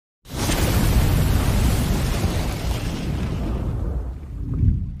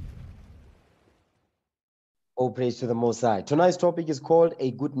Oh, praise to the Most High. Tonight's topic is called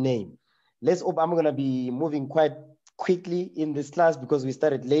a good name. I'm going to be moving quite quickly in this class because we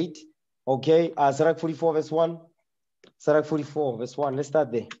started late. Okay, Sirach 44 verse 1. Sirach 44 verse 1. Let's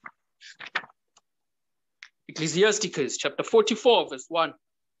start there. Ecclesiasticus chapter 44 verse 1.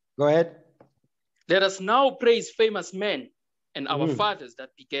 Go ahead. Let us now praise famous men and our fathers that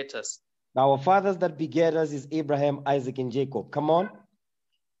beget us. Our fathers that beget us is Abraham, Isaac, and Jacob. Come on.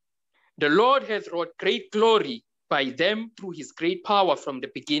 The Lord hath wrought great glory by them through his great power from the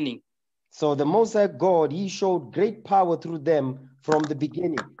beginning. So the Most High God, he showed great power through them from the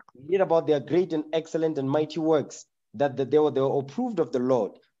beginning. We read about their great and excellent and mighty works that they were approved of the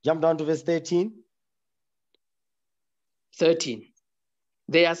Lord. Jump down to verse 13. 13.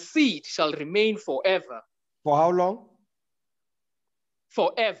 Their seed shall remain forever. For how long?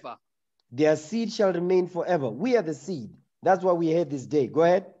 Forever. Their seed shall remain forever. We are the seed. That's why we're here this day. Go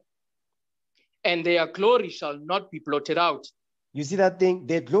ahead. And their glory shall not be blotted out. You see that thing?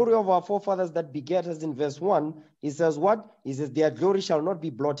 The glory of our forefathers that begat us in verse 1, it says what? It says their glory shall not be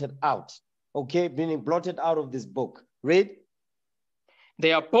blotted out. Okay, meaning blotted out of this book. Read.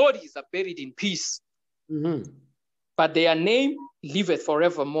 Their bodies are buried in peace, but their name liveth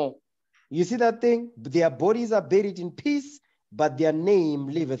forevermore. You see that thing? Their bodies are buried in peace, but their name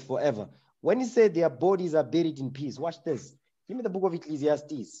liveth forever. When you say their bodies are buried in peace, watch this. Give me the book of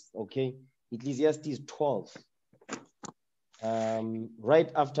Ecclesiastes, okay? Ecclesiastes 12. Right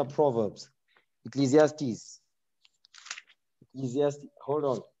after Proverbs. Ecclesiastes, hold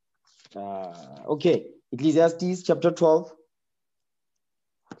on. Okay, Ecclesiastes chapter 12.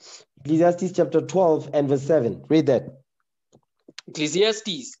 Ecclesiastes chapter 12 and verse 7. Read that.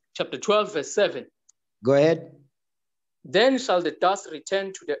 Ecclesiastes chapter 12 verse 7. Go ahead. Then shall the dust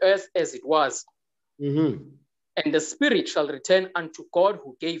return to the earth as it was, and the spirit shall return unto God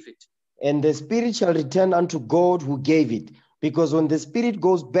who gave it. And the spirit shall return unto God who gave it. Because when the spirit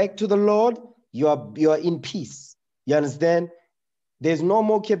goes back to the Lord, you are in peace. You understand? There's no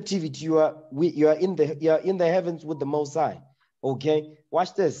more captivity. You are in the heavens with the Most High. Okay?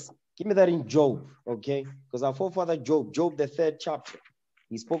 Watch this. Give me that in Job. Okay? Because our forefather Job, the 3rd chapter,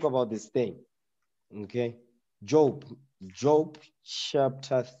 he spoke about this thing. Okay? Job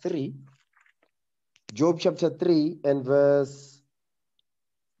chapter 3. Job chapter 3 and verse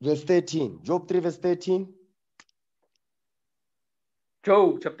 13. Job 3 verse 13.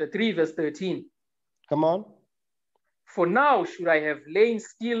 Job chapter 3 verse 13. Come on. For now should I have lain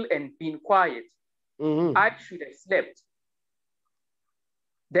still and been quiet. I should have slept.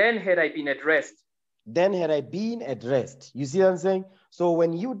 Then had I been at rest. Then had I been at rest. You see what I'm saying? So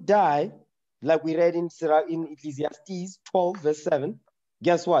when you die, like we read in Ecclesiastes 12 verse 7,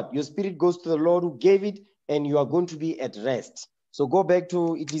 guess what? Your spirit goes to the Lord who gave it, and you are going to be at rest. So go back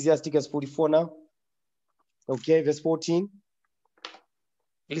to Ecclesiastes 44 now. Okay, verse 14.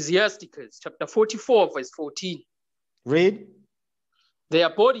 Ecclesiasticus chapter 44 verse 14. Read. Their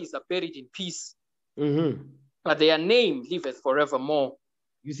bodies are buried in peace, but their name liveth forevermore.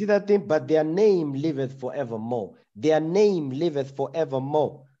 You see that thing? But their name liveth forevermore. Their name liveth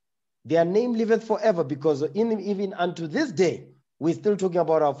forevermore. Their name liveth forever, because even unto this day, we're still talking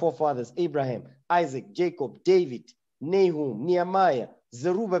about our forefathers, Abraham, Isaac, Jacob, David, Nahum, Nehemiah,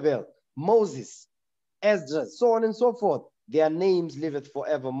 Zerubbabel, Moses, Ezra, so on and so forth. Their names liveth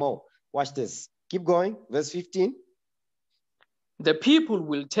forevermore. Watch this. Keep going. Verse 15. The people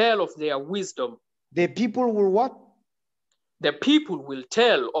will tell of their wisdom. The people will what? The people will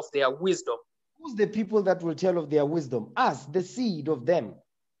tell of their wisdom. Who's the people that will tell of their wisdom? Us, the seed of them.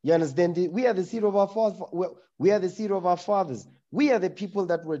 You understand? We are the seed of our fathers. We are the seed of our fathers. We are the people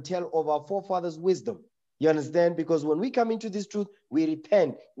that will tell of our forefathers' wisdom. You understand? Because when we come into this truth, we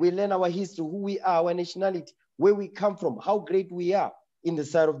repent. We learn our history, who we are, our nationality, where we come from, how great we are in the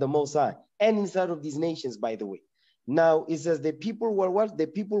sight of the Most High, and inside of these nations, by the way. Now, it says the people will what? The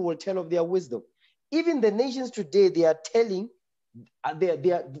people will tell of their wisdom. Even the nations today, they are telling,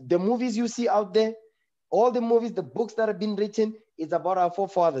 the movies you see out there, all the movies, the books that have been written, it's about our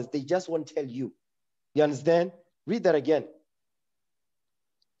forefathers. They just won't tell you. You understand? Read that again.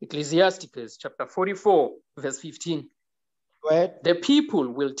 Ecclesiasticus chapter 44, verse 15. Go ahead. The people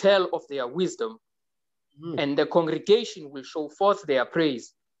will tell of their wisdom, and the congregation will show forth their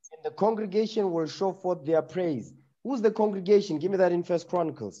praise. And the congregation will show forth their praise. Who's the congregation? Give me that in 1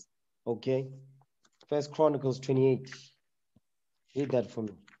 Chronicles. Okay. 1 Chronicles 28. Read that for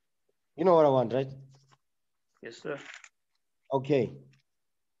me. You know what I want, right? Yes, sir. Okay.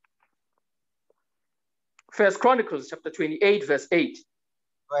 1 Chronicles chapter 28, verse 8.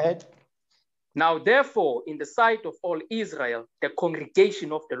 Go ahead. Now, therefore, in the sight of all Israel, the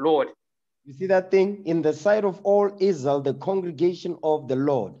congregation of the Lord, You see that thing? In the sight of all Israel, the congregation of the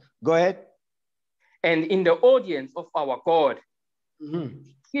Lord. Go ahead. And in the audience of our God.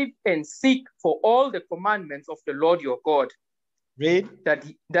 Keep and seek for all the commandments of the Lord your God. Read.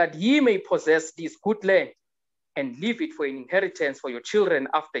 That ye may possess this good land and leave it for an inheritance for your children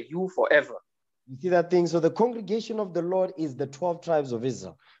after you forever. You see that thing? So the congregation of the Lord is the 12 tribes of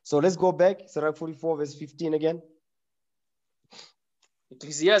Israel. So let's go back. Sirach 44 verse 15 again.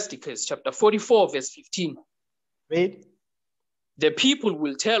 Ecclesiasticus chapter 44 verse 15. Read. The people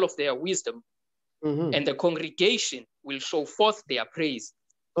will tell of their wisdom, and the congregation will show forth their praise.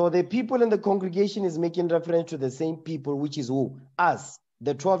 So the people in the congregation is making reference to the same people, which is who? Us,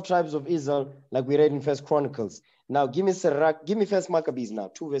 the 12 tribes of Israel, like we read in First Chronicles. Now give me Sirach, give me First Maccabees now,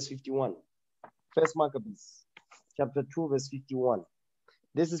 2 verse 51. First Maccabees, chapter 2 verse 51.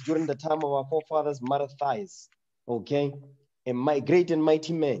 This is during the time of our forefathers, Matthias, okay? A great and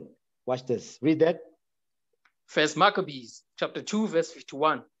mighty man. Watch this. Read that. First Maccabees, chapter 2 verse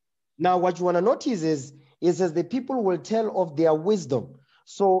 51. Now what you want to notice is, it says the people will tell of their wisdom.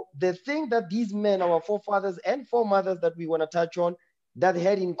 So the thing that these men, our forefathers and foremothers that we want to touch on, that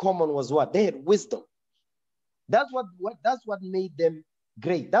had in common was what? They had wisdom. That's what made them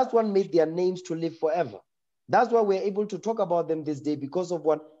great. That's what made their names to live forever. That's why we're able to talk about them this day, because of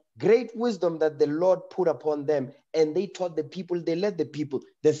what? Great wisdom that the Lord put upon them. And they taught the people, they led the people,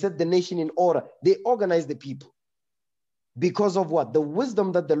 they set the nation in order, they organized the people. Because of what? The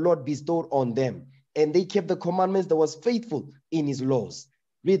wisdom that the Lord bestowed on them. And they kept the commandments, that was faithful in his laws.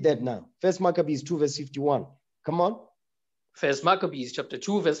 Read that now. First Maccabees 2 verse 51. Come on. First Maccabees chapter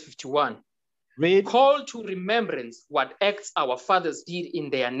 2 verse 51. Read. Call to remembrance what acts our fathers did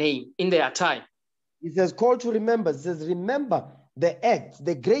in their name, in their time. It says call to remember. It says remember the acts,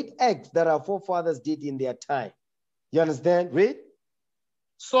 the great acts that our forefathers did in their time. You understand? Read.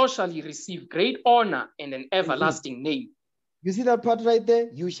 So shall ye receive great honor and an everlasting name. You see that part right there?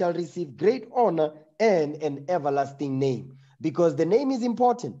 You shall receive great honor and an everlasting name. Because the name is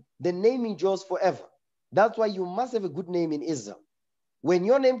important. The name endures forever. That's why you must have a good name in Israel. When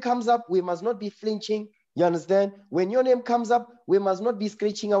your name comes up, we must not be flinching. You understand? When your name comes up, we must not be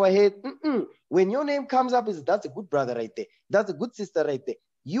scratching our head. When your name comes up, that's a good brother right there. That's a good sister right there.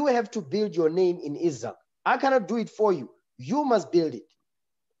 You have to build your name in Israel. I cannot do it for you. You must build it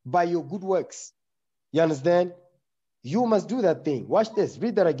by your good works. You understand? You must do that thing. Watch this.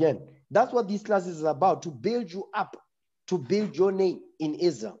 Read that again. That's what this class is about, to build you up, to build your name in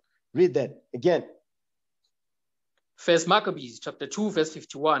Israel. Read that again. First Maccabees chapter 2 verse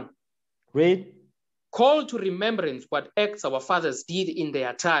 51. Read. Call to remembrance what acts our fathers did in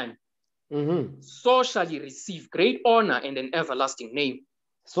their time. So shall ye receive great honor and an everlasting name.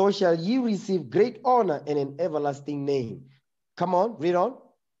 So shall ye receive great honor and an everlasting name. Come on, read on.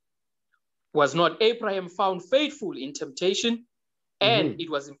 Was not Abraham found faithful in temptation? And it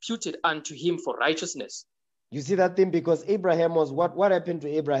was imputed unto him for righteousness. You see that thing? Because Abraham was what happened to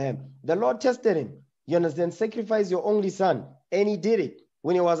Abraham? The Lord tested him. You understand? Sacrifice your only son. And he did it.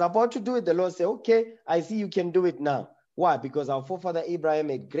 When he was about to do it, the Lord said, okay, I see you can do it now. Why? Because our forefather Abraham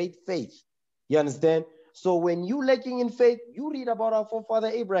had great faith. You understand? So when you lacking in faith, you read about our forefather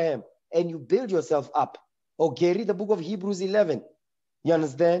Abraham and you build yourself up. Okay, read the book of Hebrews 11. You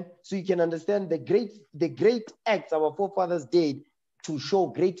understand? So you can understand the great acts our forefathers did to show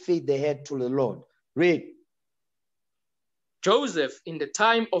great faith they had to the Lord. Read. Joseph, in the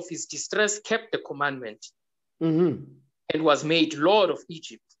time of his distress, kept the commandment and was made Lord of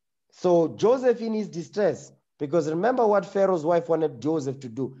Egypt. So Joseph in his distress, because remember what Pharaoh's wife wanted Joseph to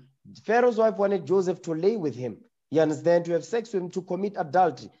do. Pharaoh's wife wanted Joseph to lay with him. You understand? To have sex with him, to commit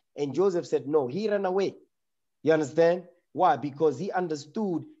adultery. And Joseph said, no, he ran away. You understand? Why? Because he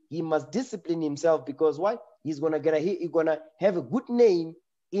understood he must discipline himself, because why? He's gonna have a good name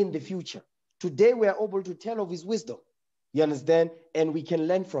in the future. Today we are able to tell of his wisdom. You understand? And we can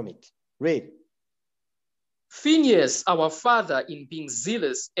learn from it. Read. Phineas, our father, in being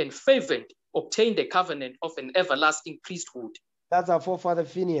zealous and fervent, obtained the covenant of an everlasting priesthood. That's our forefather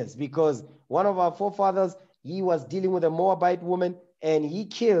Phineas, because one of our forefathers, he was dealing with a Moabite woman and he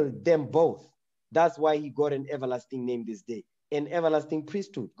killed them both. That's why he got an everlasting name this day, an everlasting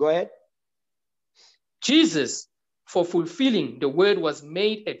priesthood. Go ahead. Jesus, for fulfilling the word, was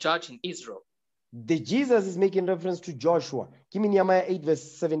made a judge in Israel. The Jesus is making reference to Joshua. Give me Nehemiah 8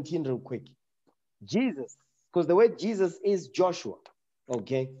 verse 17 real quick. Jesus, because the word Jesus is Joshua,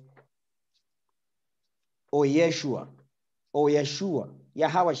 okay? Or Yeshua, or Yeshua,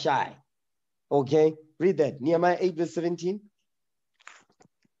 Yahawashai, okay? Read that, Nehemiah 8 verse 17.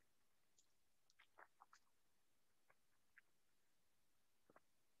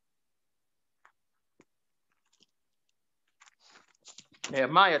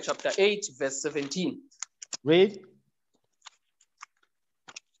 Nehemiah chapter 8, verse 17. Read.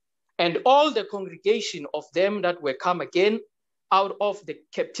 And all the congregation of them that were come again out of the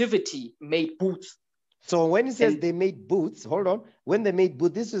captivity made booths. So when it says they made booths, hold on. When they made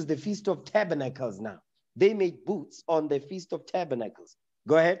booths, this is the Feast of Tabernacles now. They made booths on the Feast of Tabernacles.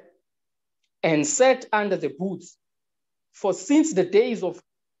 Go ahead. And sat under the booths. For since the days of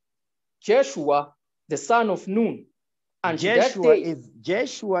Jeshua, the son of Nun, unto that day.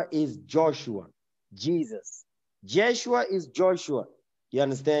 Jeshua is Joshua, Jesus. Jeshua is Joshua. You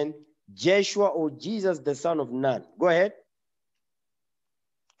understand? Jeshua or Jesus, the son of Nun. Go ahead.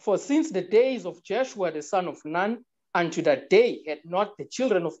 For since the days of Jeshua, the son of Nun, unto that day had not the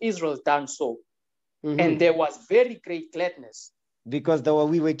children of Israel done so. And there was very great gladness. Because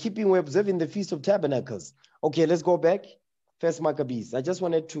we were observing the Feast of Tabernacles. Okay, let's go back. First Maccabees. I just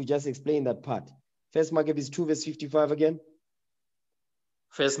wanted to explain that part. First Maccabees 2, verse 55 again.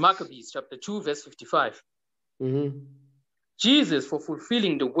 First Maccabees chapter 2, verse 55. Jesus, for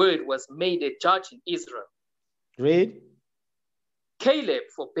fulfilling the word, was made a judge in Israel. Read. Caleb,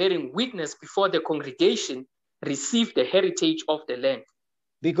 for bearing witness before the congregation, received the heritage of the land.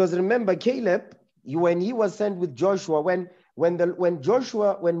 Because remember, Caleb, when he was sent with Joshua, when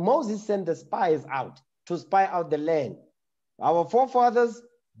Moses sent the spies out to spy out the land, our forefathers,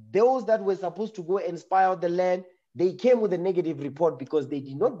 those that were supposed to go and spy out the land, they came with a negative report because they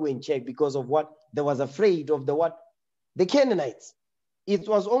did not go and check because of what? They was afraid of the Canaanites. It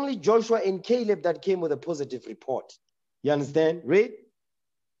was only Joshua and Caleb that came with a positive report. You understand? Read.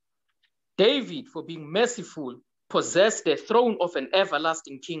 David, for being merciful, possessed the throne of an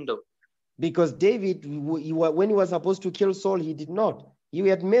everlasting kingdom. Because David, when he was supposed to kill Saul, he did not. He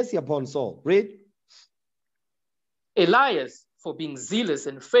had mercy upon Saul. Read. Elias, for being zealous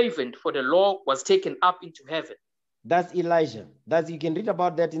and fervent for the law, was taken up into heaven. That's Elijah. You can read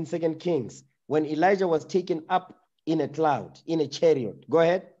about that in 2 Kings, when Elijah was taken up in a cloud, in a chariot. Go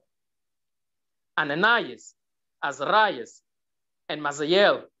ahead. Ananias, Azarias, and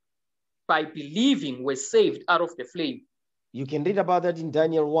Mazael, by believing, were saved out of the flame. You can read about that in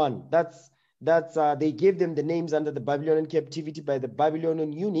Daniel 1. They gave them the names under the Babylonian captivity by the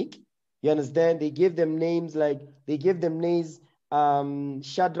Babylonian eunuch. You understand? They gave them names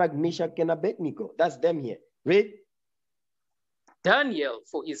Shadrach, Meshach, and Abednego. That's them here. Read. Daniel,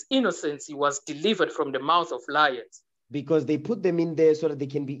 for his innocence, he was delivered from the mouth of lions. Because they put them in there so that they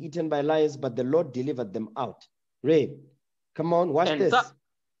can be eaten by lions, but the Lord delivered them out. Read. Come on, watch this.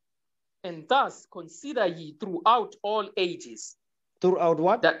 And thus consider ye throughout all ages. Throughout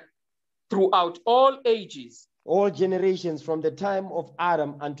what? That throughout all ages. All generations from the time of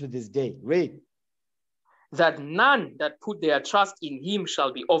Adam unto this day. Read. That none that put their trust in him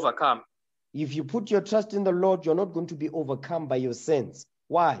shall be overcome. If you put your trust in the Lord, you're not going to be overcome by your sins.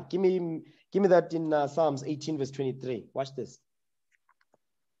 Why? Give me that in Psalms 18, verse 23. Watch this.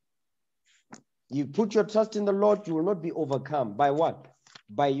 You put your trust in the Lord, you will not be overcome. By what?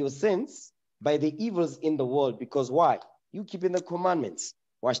 By your sins, by the evils in the world. Because why? You keeping the commandments.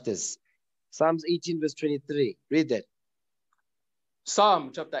 Watch this. Psalms 18, verse 23. Read that.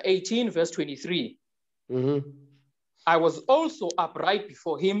 Psalm chapter 18, verse 23. I was also upright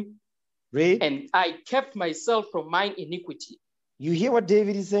before him. Read. And I kept myself from mine iniquity. You hear what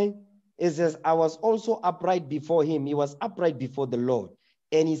David is saying? It says, I was also upright before him. He was upright before the Lord.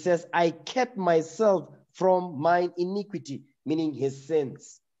 And he says, I kept myself from mine iniquity, meaning his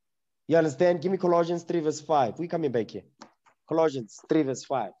sins. You understand? Give me Colossians 3, verse 5. We're coming back here. Colossians 3, verse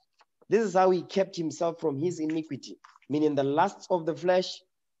 5. This is how he kept himself from his iniquity, meaning the lusts of the flesh,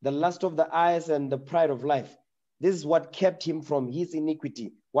 the lust of the eyes, and the pride of life. This is what kept him from his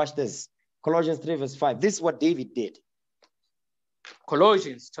iniquity. Watch this. Colossians 3, verse 5. This is what David did.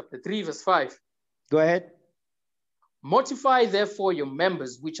 Colossians chapter 3, verse 5. Go ahead. Mortify therefore your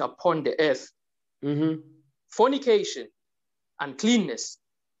members which are upon the earth. Fornication, uncleanness,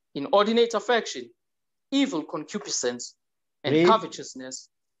 inordinate affection, evil concupiscence, and covetousness,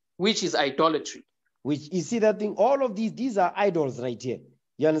 which is idolatry. Which, you see that thing? All of these are idols right here.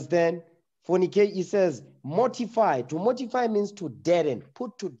 You understand? Fornicate, he says, mortify. To mortify means to deaden,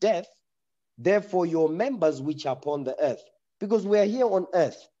 put to death, therefore your members which are upon the earth. Because we are here on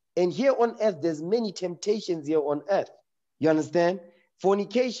earth. And here on earth, there's many temptations here on earth. You understand?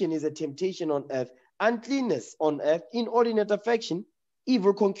 Fornication is a temptation on earth. Uncleanness on earth, inordinate affection,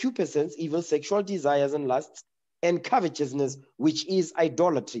 evil concupiscence, evil sexual desires and lusts, and covetousness, which is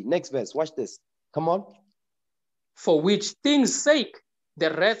idolatry. Next verse, watch this. Come on. For which things' sake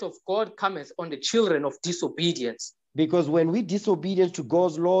the wrath of God cometh on the children of disobedience. Because when we disobedient to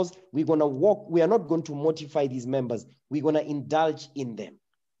God's laws, we're going to walk. We are not going to mortify these members. We're going to indulge in them.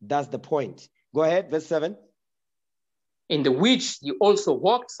 That's the point. Go ahead, verse 7. In the which ye also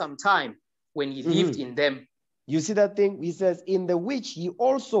walked some time when ye lived in them. You see that thing? He says, in the which ye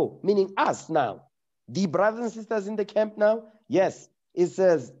also, meaning us now, the brothers and sisters in the camp now. Yes, it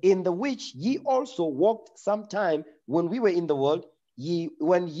says, in the which ye also walked some time when we were in the world,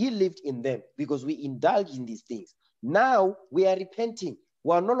 when ye lived in them, because we indulge in these things. Now we are repenting.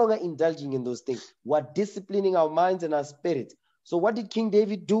 We are no longer indulging in those things. We are disciplining our minds and our spirits. So what did King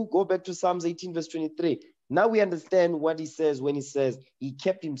David do? Go back to Psalms 18, verse 23. Now we understand what he says when he says he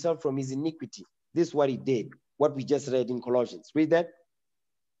kept himself from his iniquity. This is what he did, what we just read in Colossians. Read that.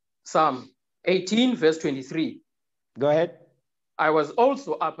 Psalm 18, verse 23. Go ahead. I was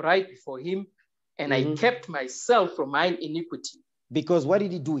also upright before him, and I kept myself from mine iniquity. Because what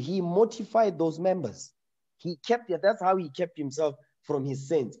did he do? He mortified those members. He kept, that's how he kept himself from his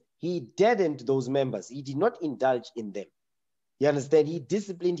sins. He deadened those members. He did not indulge in them. You understand? He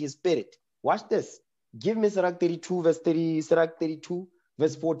disciplined his spirit. Watch this. Give me Sirach 32, verse 30, Sirach 32,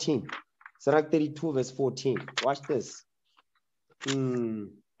 verse 14. Sirach 32, verse 14. Watch this.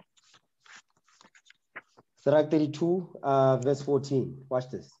 Sirach 32, verse 14. Watch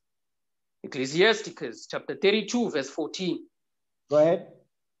this. Ecclesiasticus chapter 32, verse 14. Go ahead.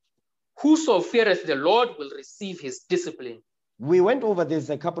 Whoso feareth the Lord will receive his discipline. We went over this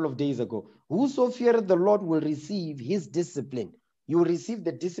a couple of days ago. Whoso feareth the Lord will receive his discipline. You will receive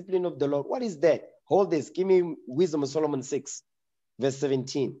the discipline of the Lord. What is that? Hold this. Give me Wisdom of Solomon 6, verse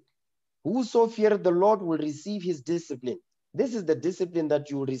 17. Whoso feareth the Lord will receive his discipline. This is the discipline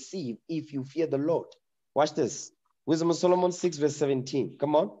that you will receive if you fear the Lord. Watch this. Wisdom of Solomon 6, verse 17.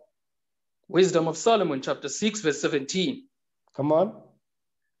 Come on. Wisdom of Solomon chapter 6, verse 17. Come on.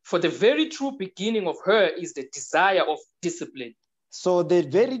 For the very true beginning of her is the desire of discipline. So the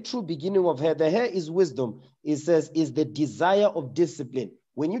very true beginning of her, the hair is wisdom. It says is the desire of discipline.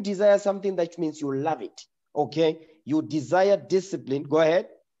 When you desire something, that means you love it. Okay? You desire discipline. Go ahead.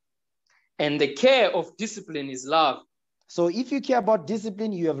 And the care of discipline is love. So if you care about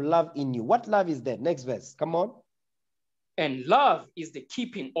discipline, you have love in you. What love is that? Next verse. Come on. And love is the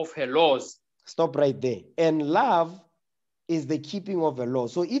keeping of her laws. Stop right there. And love is the keeping of the law.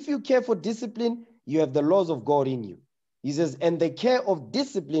 So if you care for discipline, you have the laws of God in you. He says, and the care of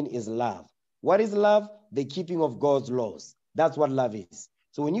discipline is love. What is love? The keeping of God's laws. That's what love is.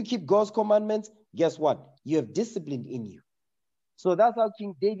 So when you keep God's commandments, guess what? You have discipline in you. So that's how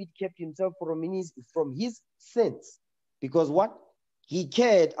King David kept himself from his sins. Because what? He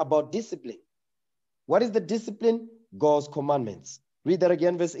cared about discipline. What is the discipline? God's commandments. Read that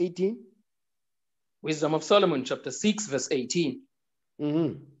again, verse 18. Wisdom of Solomon, chapter 6, verse 18.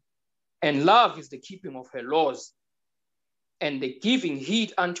 And love is the keeping of her laws, and the giving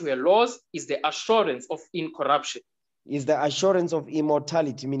heed unto her laws is the assurance of incorruption. Is the assurance of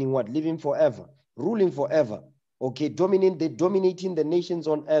immortality, meaning what? Living forever, ruling forever. Okay, dominating the nations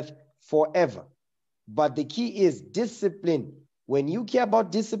on earth forever. But the key is discipline. When you care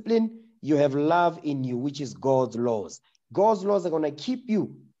about discipline, you have love in you, which is God's laws. God's laws are going to keep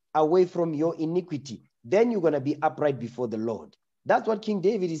you away from your iniquity. Then you're going to be upright before the Lord. That's what King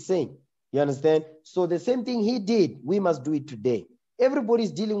David is saying. You understand? So the same thing he did, we must do it today.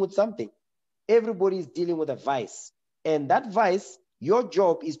 Everybody's dealing with something. Everybody is dealing with a vice. And that vice, your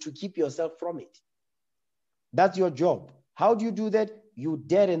job is to keep yourself from it. That's your job. How do you do that? You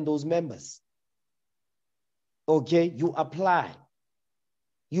deaden those members. Okay? You apply.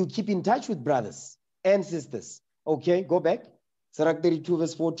 You keep in touch with brothers and sisters. Okay? Go back. Sirach 32,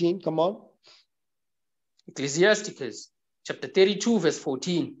 verse 14. Come on. Ecclesiasticus, chapter 32, verse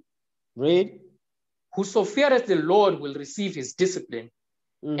 14. Read. Whoso feareth the Lord will receive his discipline,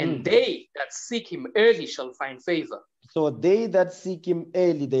 and they that seek him early shall find favor. So they that seek him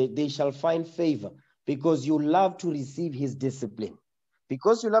early, they shall find favor, because you love to receive his discipline.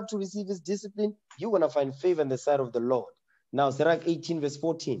 Because you love to receive his discipline, you're going to find favor in the sight of the Lord. Now, Sirach 18, verse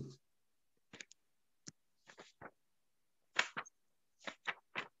 14.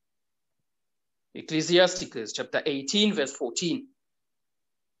 Ecclesiasticus chapter 18, verse 14.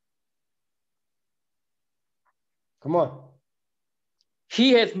 Come on.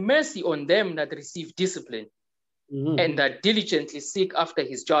 He hath mercy on them that receive discipline, and that diligently seek after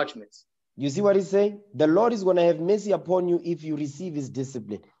his judgments. You see what he's saying? The Lord is going to have mercy upon you if you receive his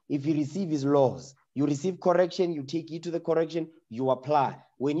discipline, if you receive his laws. You receive correction, you take heed to the correction, you apply.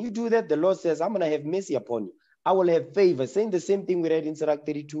 When you do that, the Lord says, I'm going to have mercy upon you. I will have favor. Saying the same thing we read in Sirach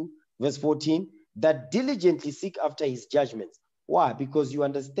 32, verse 14, that diligently seek after his judgments. Why? Because you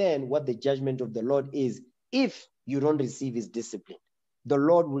understand what the judgment of the Lord is if you don't receive his discipline. The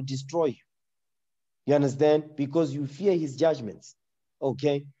Lord will destroy you. You understand? Because you fear his judgments.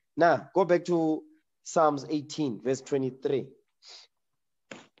 Okay? Now, go back to Psalms 18, verse 23.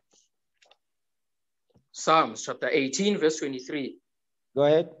 Psalms chapter 18, verse 23. Go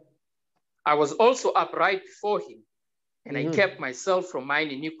ahead. I was also upright before him, and I kept myself from mine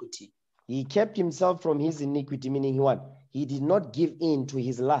iniquity. He kept himself from his iniquity, meaning what? He did not give in to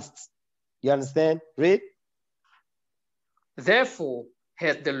his lusts. You understand? Read. Therefore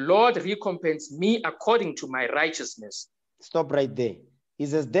hath the Lord recompensed me according to my righteousness. Stop right there. He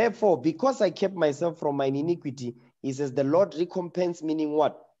says, therefore, because I kept myself from mine iniquity, he says, the Lord recompensed, meaning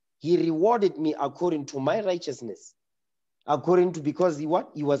what? He rewarded me according to my righteousness. According to, because he what?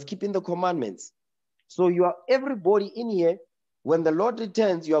 He was keeping the commandments. So you are, everybody in here, when the Lord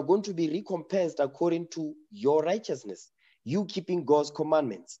returns, you are going to be recompensed according to your righteousness. You keeping God's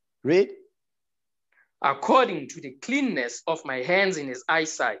commandments. Read. According to the cleanness of my hands in his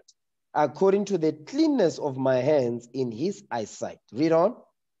eyesight. According to the cleanness of my hands in his eyesight. Read on.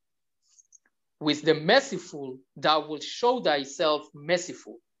 With the merciful, thou wilt show thyself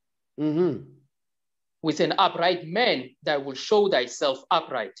merciful. With an upright man, thou wilt show thyself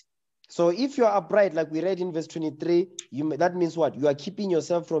upright. So if you are upright, like we read in verse 23, that means what? You are keeping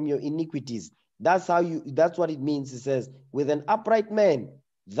yourself from your iniquities. That's what it means. It says, with an upright man,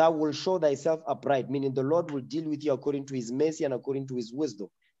 thou will show thyself upright, meaning the Lord will deal with you according to his mercy and according to his wisdom.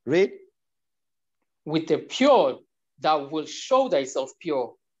 Read. With the pure, thou wilt show thyself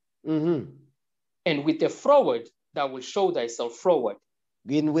pure. And with the froward, thou wilt show thyself froward.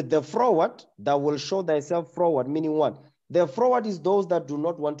 And with the froward, thou will show thyself froward, meaning what? The froward is those that do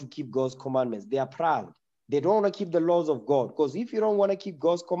not want to keep God's commandments. They are proud. They don't want to keep the laws of God. Because if you don't want to keep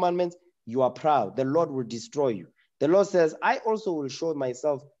God's commandments, you are proud. The Lord will destroy you. The Lord says, I also will show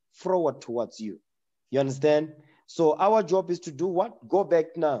myself forward towards you. You understand? So our job is to do what? Go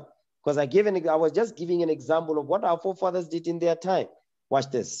back now. Because I was just giving an example of what our forefathers did in their time.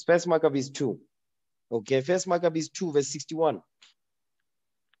 Watch this. 1 Maccabees 2. Okay, 1 Maccabees 2, verse 61.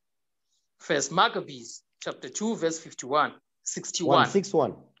 1 Maccabees chapter 2, verse 61.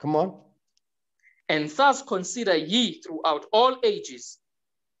 61. Come on. And thus consider ye throughout all ages,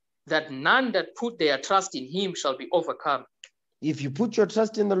 that none that put their trust in him shall be overcome. If you put your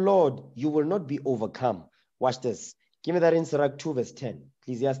trust in the Lord, you will not be overcome. Watch this. Give me that in Sirach 2, verse 10.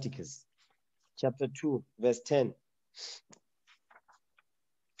 Ecclesiasticus chapter 2, verse 10.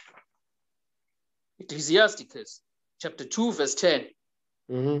 Ecclesiasticus chapter 2, verse 10.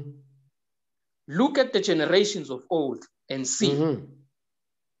 Look at the generations of old and see.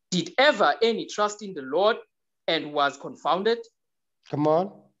 Did ever any trust in the Lord and was confounded? Come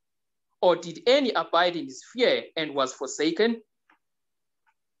on. Or did any abide in his fear and was forsaken?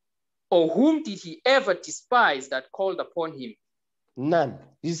 Or whom did he ever despise that called upon him? None.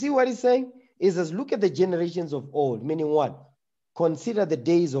 You see what he's saying? He says, look at the generations of old, meaning what? Consider the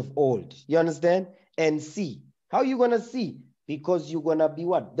days of old. You understand? And see. How are you going to see? Because you're going to be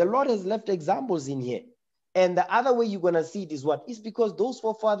what? The Lord has left examples in here. And the other way you're going to see it is what? It's because those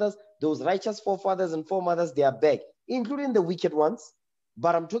forefathers, those righteous forefathers and foremothers, they are back, including the wicked ones.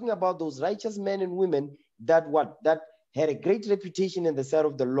 But I'm talking about those righteous men and women that what? That had a great reputation in the sight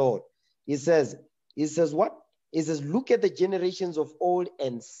of the Lord. It says what? It says, look at the generations of old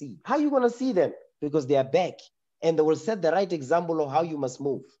and see. How are you going to see them? Because they are back and they will set the right example of how you must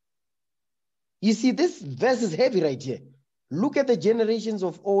move. You see, this verse is heavy right here. Look at the generations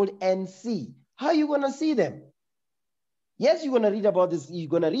of old and see. How are you going to see them? Yes, you're going to read about this. You're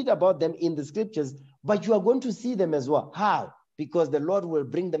going to read about them in the scriptures, but you are going to see them as well. How? Because the Lord will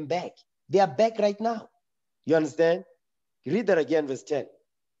bring them back. They are back right now. You understand? Read that again, verse 10.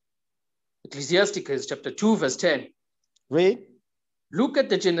 Ecclesiasticus chapter 2, verse 10. Read. Look at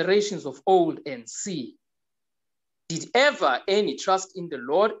the generations of old and see. Did ever any trust in the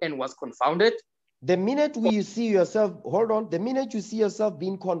Lord and was confounded? The minute you see yourself, hold on, the minute you see yourself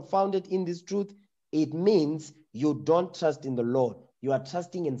being confounded in this truth, it means you don't trust in the Lord. You are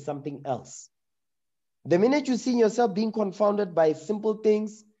trusting in something else. The minute you see yourself being confounded by simple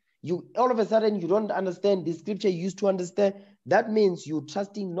things, you all of a sudden you don't understand the scripture you used to understand. That means you're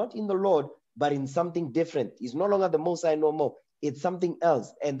trusting not in the Lord, but in something different. It's no longer the Most High no more. It's something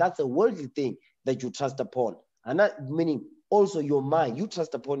else. And that's a worldly thing that you trust upon. And that meaning also your mind. You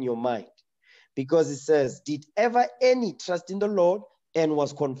trust upon your mind. Because it says, did ever any trust in the Lord and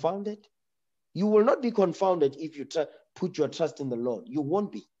was confounded? You will not be confounded if you put your trust in the Lord. You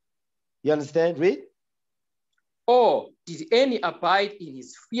won't be. You understand? Read. Or did any abide in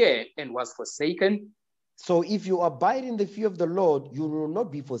his fear and was forsaken? So if you abide in the fear of the Lord, you will not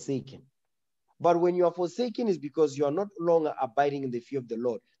be forsaken. But when you are forsaken, is because you are not longer abiding in the fear of the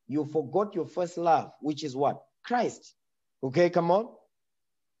Lord. You forgot your first love, which is what? Christ. Okay, come on.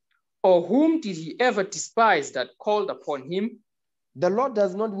 Or whom did he ever despise that called upon him? The Lord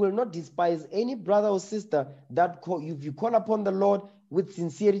will not despise any brother or sister that if you call upon the Lord with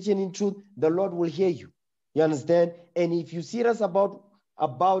sincerity and in truth, the Lord will hear you. You understand? And if you're serious about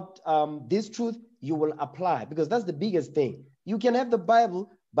this truth, you will apply, because that's the biggest thing. You can have the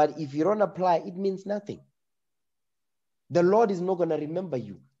Bible, but if you don't apply, it means nothing. The Lord is not going to remember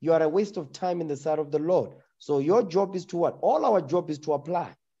you. You are a waste of time in the sight of the Lord. So your job is to what? All our job is to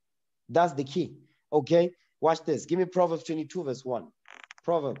apply. That's the key. Okay? Watch this. Give me Proverbs 22, verse 1.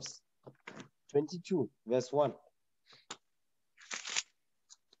 Proverbs 22, verse 1.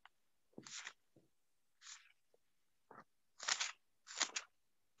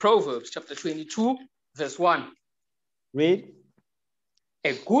 Proverbs chapter 22, verse 1. Read.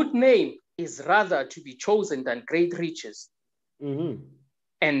 A good name is rather to be chosen than great riches,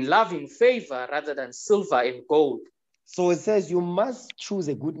 and loving favor rather than silver and gold. So it says you must choose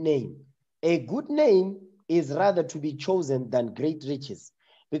a good name. A good name is rather to be chosen than great riches.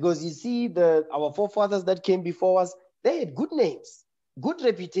 Because you see, our forefathers that came before us, they had good names, good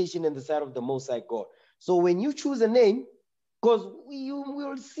reputation in the sight of the Most High God. So when you choose a name, because you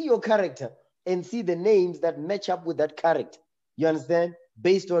will see your character and see the names that match up with that character. You understand?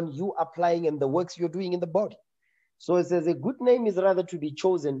 Based on you applying and the works you're doing in the body. So it says a good name is rather to be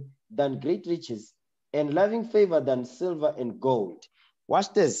chosen than great riches, and loving favor than silver and gold.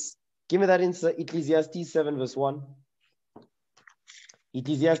 Watch this. Give me that in Ecclesiastes 7 verse 1.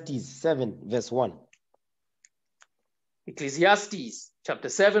 Ecclesiastes 7 verse 1. Ecclesiastes chapter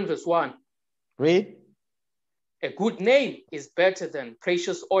 7 verse 1. Read. A good name is better than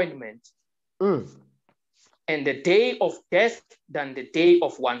precious ointment, and the day of death than the day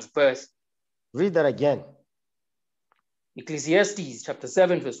of one's birth. Read that again. Ecclesiastes chapter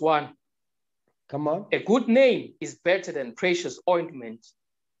 7 verse 1. Come on. A good name is better than precious ointment,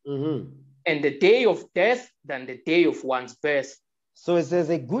 and the day of death than the day of one's birth. So it says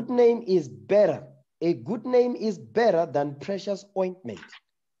a good name is better. A good name is better than precious ointment,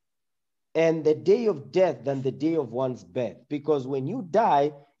 and the day of death than the day of one's birth. Because when you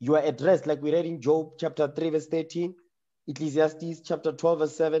die, you are at rest, like we read in Job chapter 3 verse 13, Ecclesiastes chapter 12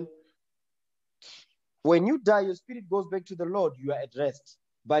 verse 7. When you die, your spirit goes back to the Lord, you are at rest.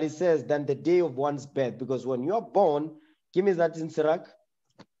 But it says, than the day of one's birth. Because when you are born, give me that in Sirach.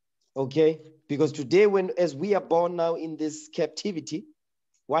 Okay? Because today, as we are born now in this captivity,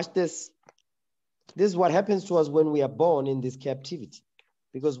 watch this. This is what happens to us when we are born in this captivity.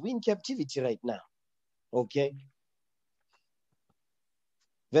 Because we're in captivity right now. Okay?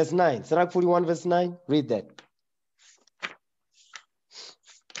 Verse 9. Sirach 41 verse 9. Read that.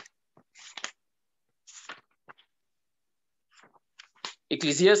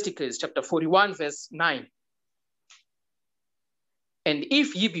 Ecclesiastes chapter 41 verse 9. And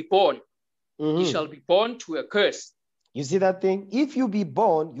if ye be born, ye shall be born to a curse. You see that thing? If you be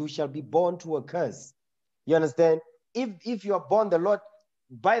born, you shall be born to a curse. You understand? If you are born, the Lord,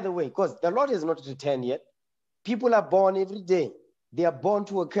 by the way, because the Lord has not returned yet, people are born every day. They are born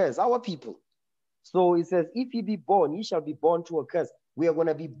to a curse, our people. So it says, if ye be born, ye shall be born to a curse. We are going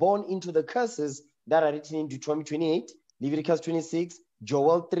to be born into the curses that are written in Deuteronomy 28, Leviticus 26,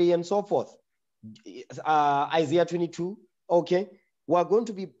 Joel 3, and so forth. Isaiah 22, okay? We are going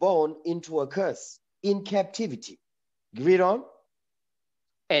to be born into a curse in captivity. Read on.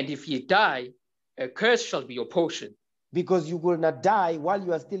 And if ye die, a curse shall be your portion. Because you will not die while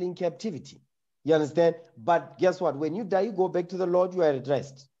you are still in captivity. You understand? But guess what? When you die, you go back to the Lord, you are at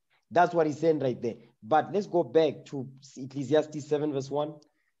rest. That's what he's saying right there. But let's go back to Ecclesiastes 7 verse 1.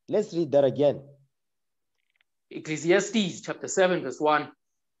 Let's read that again. Ecclesiastes chapter 7 verse 1.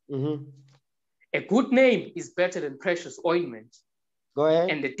 A good name is better than precious ointment. Go ahead.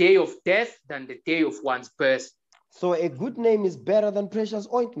 And the day of death than the day of one's birth. So a good name is better than precious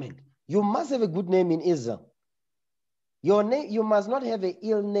ointment. You must have a good name in Israel. Your name, you must not have an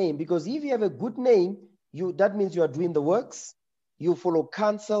ill name, because if you have a good name, that means you are doing the works, you follow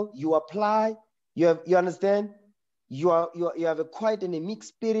counsel, you apply, you understand? You have a quiet and a meek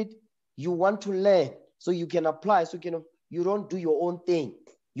spirit. You want to learn so you can apply, so you don't do your own thing.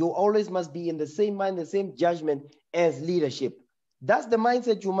 You always must be in the same mind, the same judgment as leadership. That's the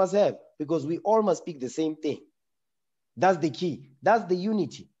mindset you must have, because we all must speak the same thing. That's the key. That's the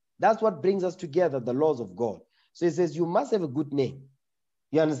unity. That's what brings us together, the laws of God. So it says you must have a good name.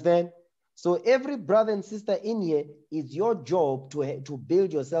 You understand? So every brother and sister in here, is your job to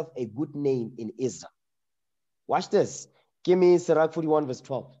build yourself a good name in Israel. Watch this. Give me Sirach 41 verse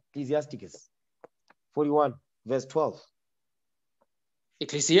 12. Ecclesiastes. 41, verse 12.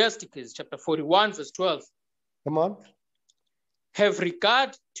 Ecclesiasticus chapter 41, verse 12. Come on. Have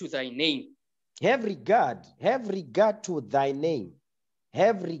regard to thy name. Have regard to thy name.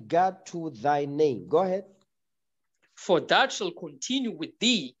 Have regard to thy name. Go ahead. For that shall continue with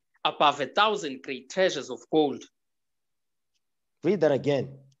thee above 1,000 great treasures of gold. Read that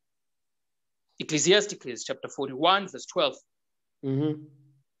again. Ecclesiasticus chapter 41, verse 12.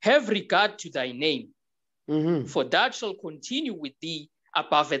 Have regard to thy name, for that shall continue with thee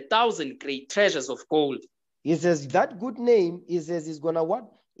above 1,000 great treasures of gold. He says that good name, he says, is gonna what?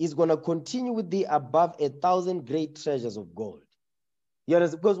 Is gonna continue with thee above 1,000 great treasures of gold. You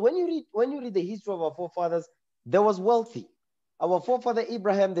understand? Because when you read the history of our forefathers, there was wealthy. Our forefather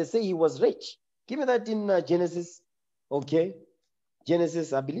Abraham, they say he was rich. Give me that in Genesis. Okay.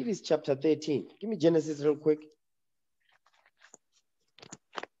 Genesis, I believe it's chapter 13. Give me Genesis real quick.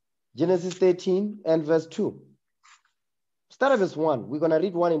 Genesis 13 and verse 2. Start at verse 1. We're going to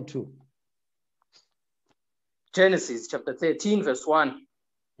read 1 and 2. Genesis chapter 13, verse 1.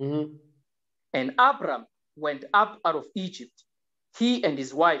 And Abram went up out of Egypt, he and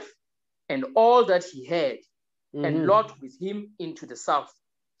his wife, and all that he had, and Lot with him into the south.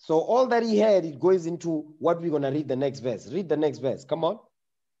 So all that he had, it goes into what we're going to read the next verse. Read the next verse. Come on.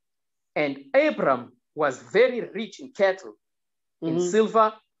 And Abram was very rich in cattle, in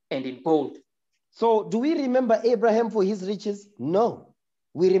silver, and in gold. So do we remember Abraham for his riches? No.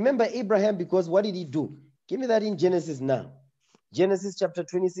 We remember Abraham because what did he do? Give me that in Genesis now. Genesis chapter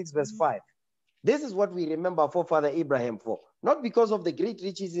 26, verse 5. This is what we remember our forefather Abraham for. Not because of the great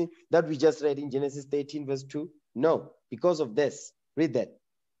riches that we just read in Genesis 13, verse 2. No, because of this. Read that.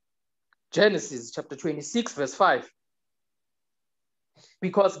 Genesis chapter 26, verse 5.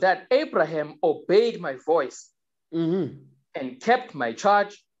 Because that Abraham obeyed my voice and kept my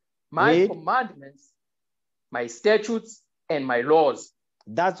charge, my commandments, my statutes, and my laws.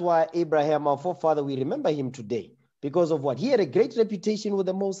 That's why Abraham, our forefather, we remember him today. Because of what? He had a great reputation with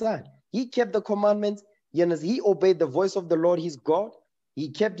the Most High. He kept the commandments. He obeyed the voice of the Lord, his God. He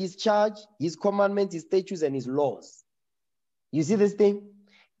kept his charge, his commandments, his statutes, and his laws. You see this thing?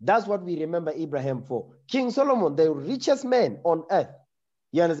 That's what we remember Abraham for. King Solomon, the richest man on earth.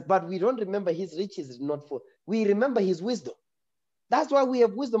 You understand? But we don't remember his riches, not for. We remember his wisdom. That's why we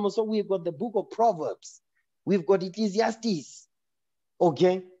have wisdom. So we've got the book of Proverbs. We've got Ecclesiastes.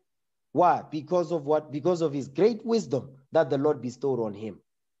 Okay? Why? Because of what? Because of his great wisdom that the Lord bestowed on him.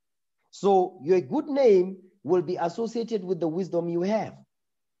 So your good name will be associated with the wisdom you have.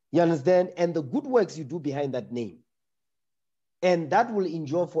 You understand? And the good works you do behind that name. And that will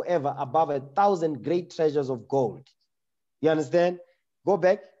endure forever above 1,000 great treasures of gold. You understand? Go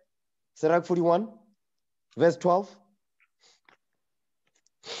back. Sirach 41, verse 12.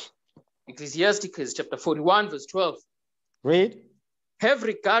 Ecclesiasticus chapter 41, verse 12. Read. Have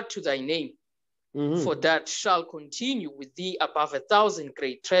regard to thy name, for that shall continue with thee above 1,000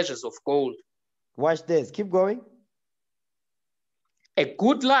 great treasures of gold. Watch this. Keep going. A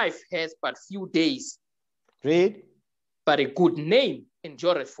good life hath but few days. Read. But a good name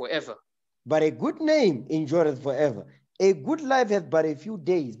endureth forever. But a good name endureth forever. A good life hath but a few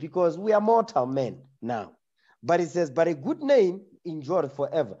days, because we are mortal men now. But it says, but a good name endureth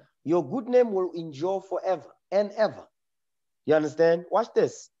forever. Your good name will endure forever and ever. You understand? Watch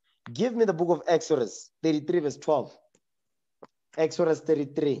this. Give me the book of Exodus 33, verse 12. Exodus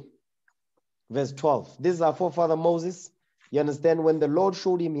 33, verse 12. This is our forefather Moses. You understand? When the Lord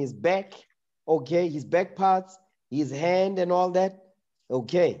showed him his back, okay, his back parts, his hand and all that.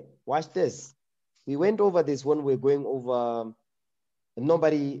 Okay, watch this. We went over this when we're going over.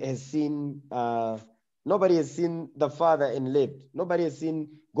 Nobody has seen the Father and lived. Nobody has seen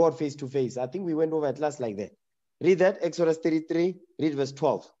God face to face. I think we went over at last like that. Read that, Exodus 33, read verse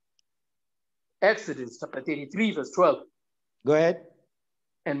 12. Exodus chapter 33, verse 12. Go ahead.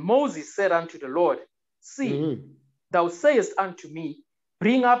 And Moses said unto the Lord, see, thou sayest unto me,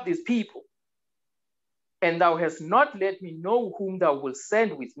 bring up these people. And thou hast not let me know whom thou wilt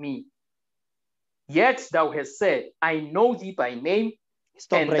send with me. Yet thou hast said, I know thee by name.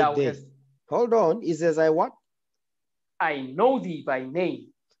 Stop right there. Hold on. He says, I what? I know thee by name.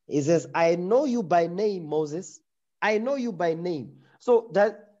 He says, I know you by name, Moses. I know you by name. So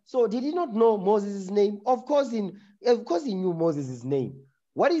did he not know Moses' name? Of course he knew Moses' name.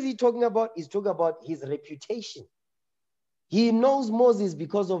 What is he talking about? He's talking about his reputation. He knows Moses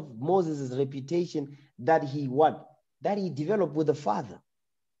because of Moses' reputation that he developed with the Father.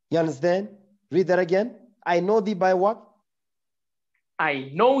 You understand? Read that again. I know thee by what?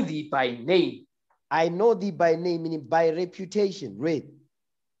 I know thee by name. I know thee by name, meaning by reputation. Read.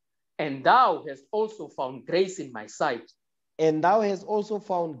 And thou hast also found grace in my sight. And thou hast also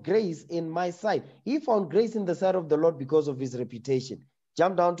found grace in my sight. He found grace in the sight of the Lord because of his reputation.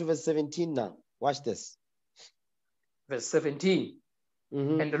 Jump down to verse 17 now. Watch this. Verse 17.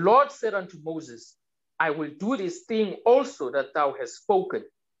 Mm-hmm. And the Lord said unto Moses, I will do this thing also that thou hast spoken.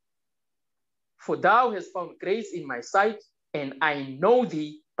 For thou hast found grace in my sight, and I know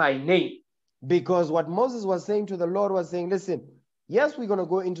thee by name. Because what Moses was saying to the Lord was saying, listen, yes, we're going to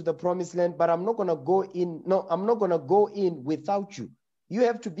go into the promised land, but I'm not going to go in. No, I'm not going to go in without you. You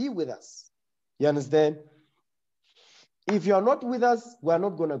have to be with us. You understand? If you are not with us, we're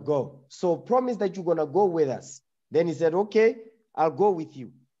not going to go. So promise that you're going to go with us. Then he said, okay, I'll go with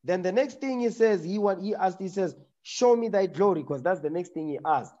you. Then the next thing he says, he says, show me thy glory, because that's the next thing he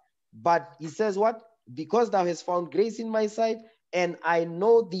asked. But he says what? Because thou hast found grace in my sight, and I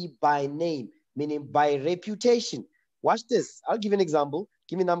know thee by name, meaning by reputation. Watch this. I'll give you an example.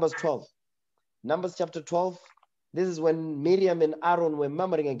 Give me Numbers 12. Numbers chapter 12. This is when Miriam and Aaron were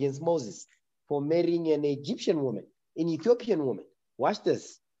murmuring against Moses for marrying an Egyptian woman, an Ethiopian woman. Watch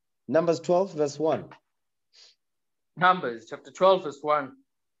this. Numbers 12, verse 1. Numbers chapter 12, verse 1.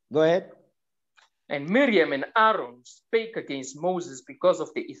 Go ahead. And Miriam and Aaron spake against Moses because of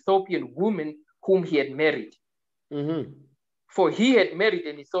the Ethiopian woman whom he had married. Mm-hmm. For he had married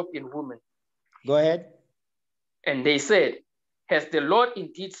an Ethiopian woman. Go ahead. And they said, has the Lord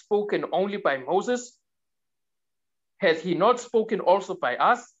indeed spoken only by Moses? Has he not spoken also by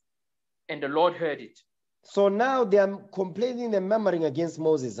us? And the Lord heard it. So now they are complaining and murmuring against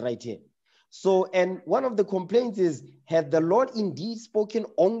Moses right here. So, and one of the complaints is, had the Lord indeed spoken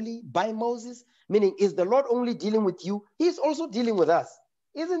only by Moses? Meaning, is the Lord only dealing with you? He's also dealing with us.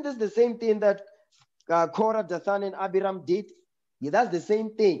 Isn't this the same thing that Korah, Dathan, and Abiram did? Yeah, that's the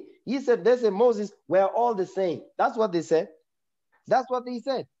same thing. He said, they said, Moses, we're all the same. That's what they said. That's what they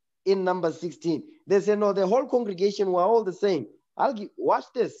said in Numbers 16. They said, no, the whole congregation were all the same. Watch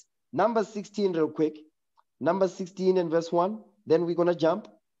this. Numbers 16 real quick. Numbers 16 and verse 1. Then we're going to jump.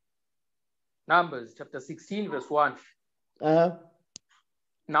 Numbers chapter 16, verse 1. Uh-huh.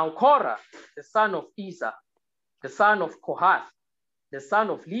 Now Korah, the son of Isa, the son of Kohath, the son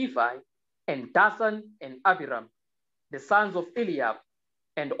of Levi, and Dathan and Abiram, the sons of Eliab,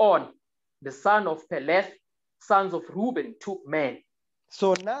 and On, the son of Peleth, sons of Reuben, took men.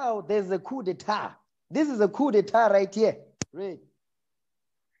 So now there's a coup d'etat. This is a coup d'etat right here. Read.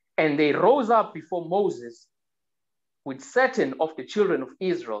 And they rose up before Moses with certain of the children of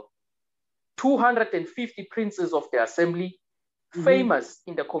Israel, 250 princes of the assembly, famous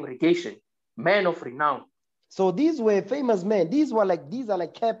in the congregation, men of renown. So these were famous men. These are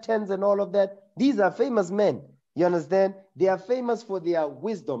like captains and all of that. These are famous men. You understand? They are famous for their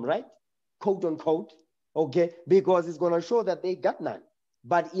wisdom, right? Quote unquote. Okay, because it's going to show that they got none.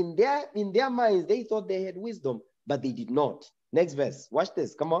 But in their minds, they thought they had wisdom, but they did not. Next verse. Watch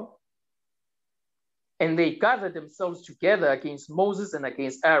this. Come on. And they gathered themselves together against Moses and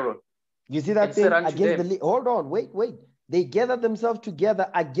against Aaron. You see that thing? Against hold on, wait. They gathered themselves together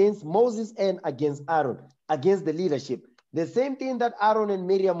against Moses and against Aaron, against the leadership. The same thing that Aaron and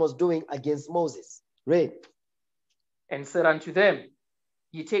Miriam was doing against Moses. Read. And said unto them,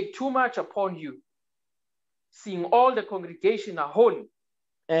 ye take too much upon you, seeing all the congregation are holy,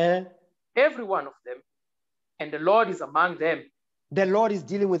 every one of them, and the Lord is among them. The Lord is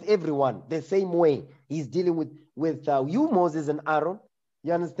dealing with everyone the same way. He's dealing with you, Moses and Aaron.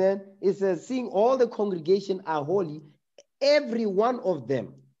 You understand? It says, seeing all the congregation are holy, every one of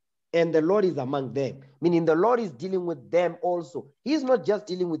them, and the Lord is among them. Meaning the Lord is dealing with them also. He's not just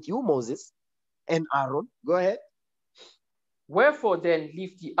dealing with you, Moses and Aaron. Go ahead. Wherefore then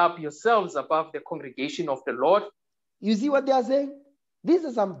lift ye up yourselves above the congregation of the Lord. You see what they are saying? These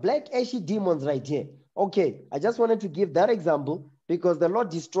are some black ashy demons right here. Okay, I just wanted to give that example because the Lord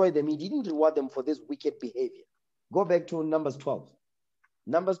destroyed them. He didn't reward them for this wicked behavior. Go back to Numbers 12.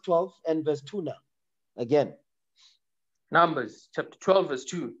 Numbers 12 and verse 2 now. Again. Numbers chapter 12 verse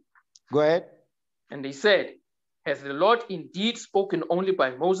 2. Go ahead. And they said, has the Lord indeed spoken only by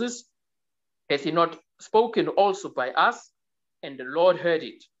Moses? Has he not spoken also by us? And the Lord heard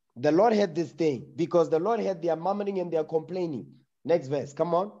it. The Lord heard this thing because the Lord heard their murmuring and their complaining. Next verse,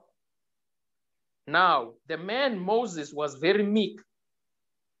 come on. Now, the man Moses was very meek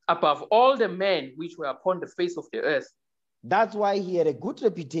above all the men which were upon the face of the earth. That's why he had a good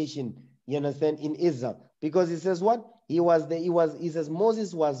reputation, you understand, in Israel. Because he says what? He says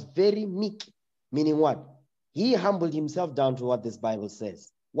Moses was very meek, meaning what? He humbled himself down to what this Bible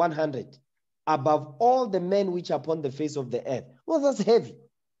says. 100. Above all the men which are upon the face of the earth. Well, that's heavy.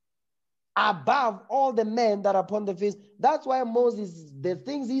 above all the men that are upon the face. That's why Moses, the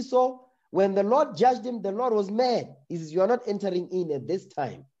things he saw, when the Lord judged him, the Lord was mad. He says, you are not entering in at this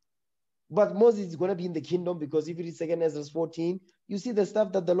time. But Moses is going to be in the kingdom, because if you read 2 Ezra 14, you see the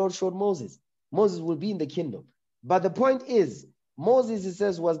stuff that the Lord showed Moses. Moses will be in the kingdom. But the point is, Moses, it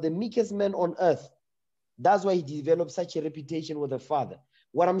says, was the meekest man on earth. That's why he developed such a reputation with the Father.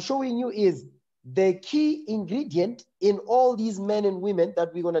 What I'm showing you is the key ingredient in all these men and women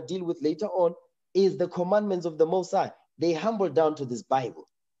that we're going to deal with later on is the commandments of the Most High. They humbled down to this Bible.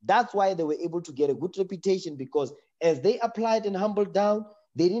 That's why they were able to get a good reputation, because as they applied and humbled down,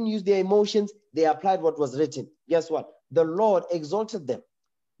 they didn't use their emotions. They applied what was written. Guess what? The Lord exalted them.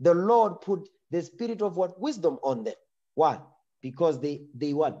 The Lord put the spirit of what? Wisdom on them. Why? Because they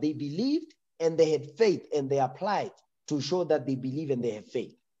believed and they had faith, and they applied to show that they believe and they have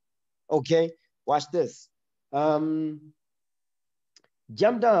faith. Okay, watch this. Jump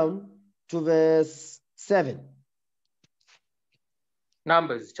down to verse 7.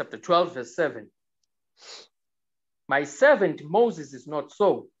 Numbers chapter 12, verse 7. My servant Moses is not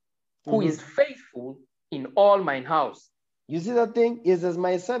so, who is faithful in all mine house. You see that thing? It says,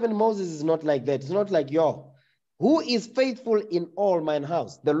 my servant Moses is not like that. It's not like y'all. Who is faithful in all mine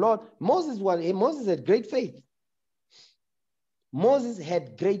house? The Lord. Moses had great faith. Moses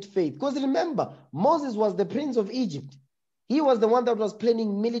had great faith. Because remember, Moses was the prince of Egypt. He was the one that was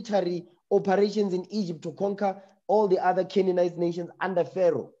planning military operations in Egypt to conquer all the other Canaanite nations under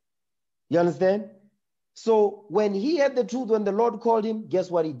Pharaoh. You understand? So when he had the truth, when the Lord called him, guess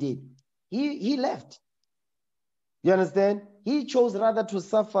what he did? He left. You understand? He chose rather to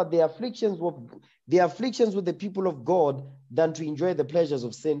suffer the afflictions with the people of God than to enjoy the pleasures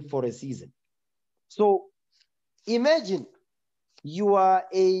of sin for a season. So imagine you are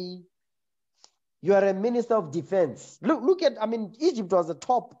a minister of defense. Look at, Egypt was the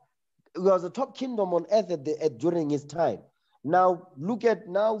top kingdom on earth during his time. Now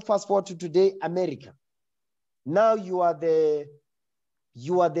fast forward to today, America. Now you are the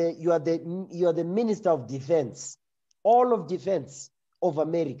minister of defense, all of defense of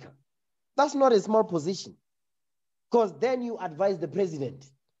America. That's not a small position, because then you advise the president.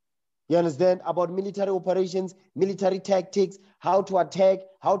 You understand? About military operations, military tactics, how to attack,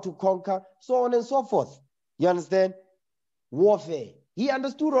 how to conquer, so on and so forth. You understand? Warfare. He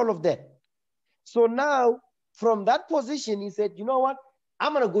understood all of that. So now, from that position, he said, you know what?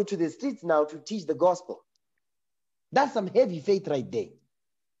 I'm going to go to the streets now to teach the gospel. That's some heavy faith right there.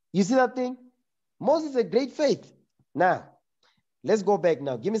 You see that thing? Moses had great faith. Now, let's go back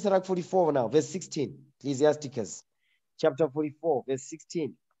now. Give me Sirach 44 now, verse 16. Ecclesiasticus, chapter 44, verse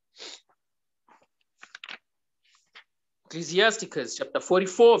 16. Ecclesiasticus, chapter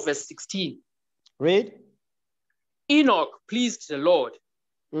 44, verse 16. Read. Enoch pleased the Lord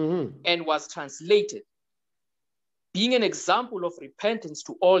and was translated, being an example of repentance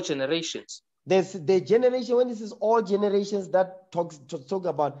to all generations. There's the generation, when this is all generations, that talk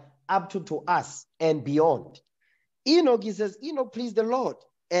about up to us and beyond. Enoch, he says, Enoch pleased the Lord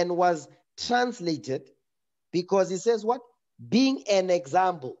and was translated because he says what? Being an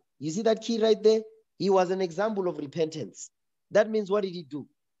example. You see that key right there? He was an example of repentance. That means what did he do?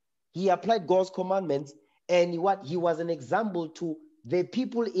 He applied God's commandments, and he was an example to the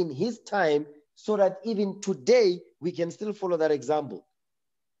people in his time, so that even today we can still follow that example.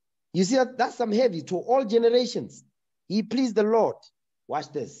 You see, that's some heavy to all generations. He pleased the Lord.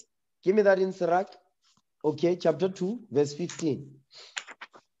 Watch this. Give me that in Sirach. Okay, chapter 2, verse 15.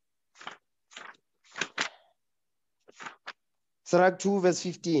 Sirach 2, verse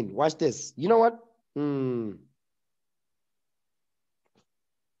 15. Watch this. You know what?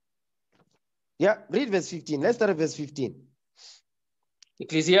 Yeah, read verse 15. Let's start at verse 15.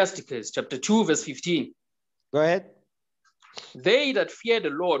 Ecclesiasticus, chapter 2, verse 15. Go ahead. They that fear the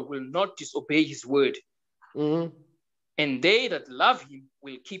Lord will not disobey his word, and they that love him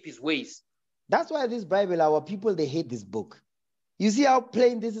will keep his ways. That's why this Bible, our people, they hate this book. You see how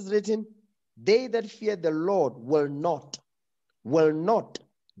plain this is written? They that fear the Lord will not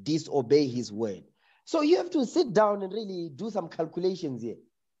disobey his word. So you have to sit down and really do some calculations here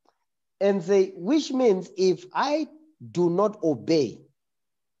and say, which means if I do not obey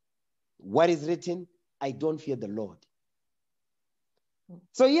what is written, I don't fear the Lord.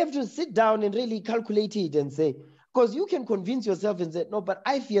 So you have to sit down and really calculate it and say, because you can convince yourself and say, no, but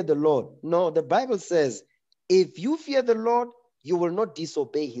I fear the Lord. No, the Bible says, if you fear the Lord, you will not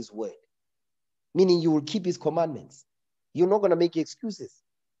disobey his word. Meaning you will keep his commandments. You're not going to make excuses.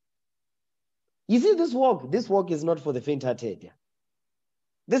 You see, this walk is not for the faint-hearted. Yeah?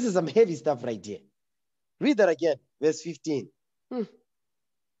 This is some heavy stuff right here. Read that again, verse 15.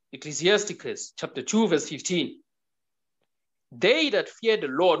 Ecclesiasticus chapter 2, verse 15. They that fear the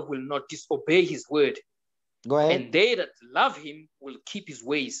Lord will not disobey his word. Go ahead. And they that love him will keep his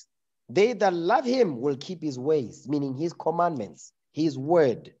ways. They that love him will keep his ways, meaning his commandments, his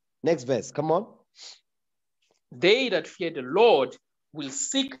word. Next verse, come on. They that fear the Lord will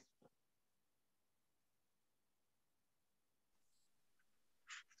seek.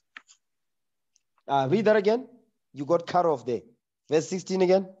 Read that again. You got cut off there. Verse 16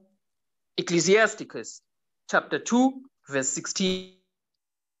 again. Ecclesiasticus chapter 2, verse 16.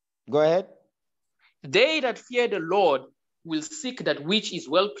 Go ahead. They that fear the Lord will seek that which is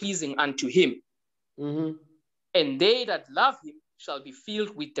well-pleasing unto him. Mm-hmm. And they that love him shall be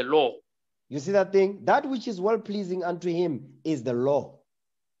filled with the law. You see that thing? That which is well-pleasing unto him is the law.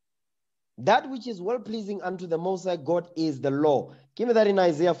 That which is well-pleasing unto the Most High God is the law. Give me that in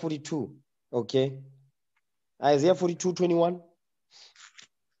Isaiah 42. Okay. Isaiah 42, 21.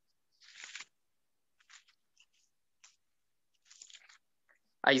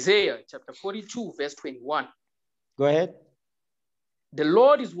 Isaiah chapter 42, verse 21. Go ahead. The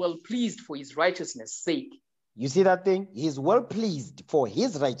Lord is well pleased for his righteousness' sake. You see that thing? He is well pleased for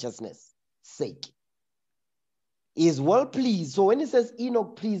his righteousness' sake. He is well pleased. So when he says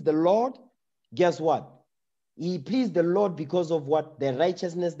Enoch pleased the Lord, guess what? He pleased the Lord because of what? The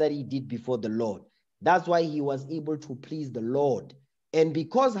righteousness that he did before the Lord. That's why he was able to please the Lord. And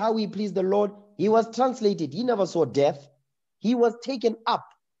because how he pleased the Lord, he was translated. He never saw death. He was taken up.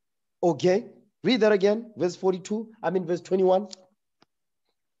 Okay. Read that again. Verse 21.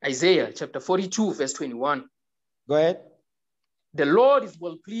 Isaiah chapter 42, verse 21. Go ahead. The Lord is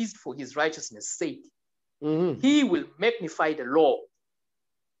well pleased for his righteousness' sake. Mm-hmm. He will magnify the law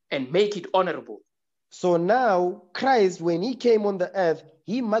and make it honorable. So now Christ, when he came on the earth,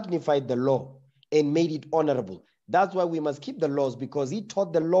 he magnified the law and made it honorable. That's why we must keep the laws, because he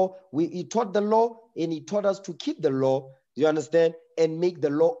taught the law. He taught the law and he taught us to keep the law. You understand? And make the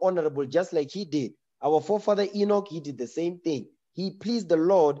law honorable, just like he did. Our forefather Enoch, he did the same thing. He pleased the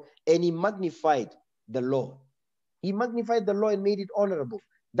Lord and he magnified the law. He magnified the law and made it honorable.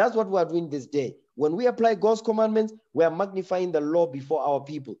 That's what we are doing this day. When we apply God's commandments, we are magnifying the law before our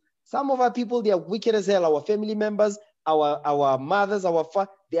people. Some of our people, they are wicked as hell. Our family members, our mothers, our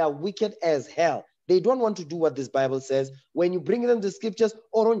fathers, they are wicked as hell. They don't want to do what this Bible says. When you bring them the scriptures,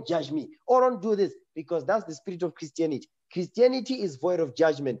 oh, don't judge me, or don't do this, because that's the spirit of Christianity. Christianity is void of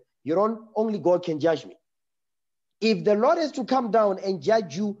judgment. Only God can judge me. If the Lord is to come down and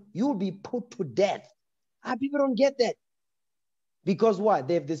judge you, you will be put to death. People don't get that. Because why?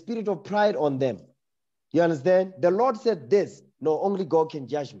 They have the spirit of pride on them. You understand? The Lord said this. No, only God can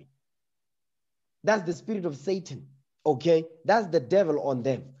judge me. That's the spirit of Satan. Okay? That's the devil on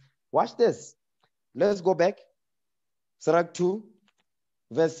them. Watch this. Let's go back. Sirach 2,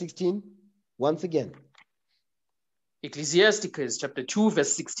 verse 16. Once again. Ecclesiasticus chapter 2,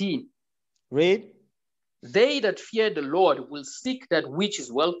 verse 16. Read. They that fear the Lord will seek that which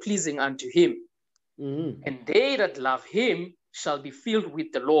is well-pleasing unto him. Mm-hmm. And they that love him shall be filled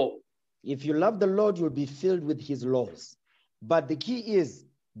with the law. If you love the Lord, you'll be filled with his laws. But the key is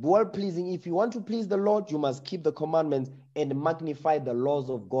well-pleasing. If you want to please the Lord, you must keep the commandments and magnify the laws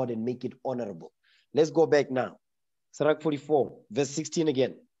of God and make it honorable. Let's go back now. Sirach 44, verse 16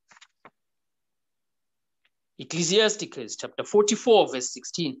 again. Ecclesiasticus chapter 44, verse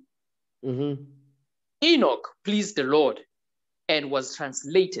 16. Mm-hmm. Enoch pleased the Lord and was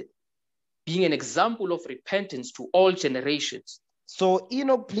translated, being an example of repentance to all generations. So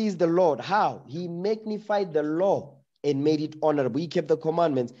Enoch pleased the Lord. How? He magnified the law and made it honorable. He kept the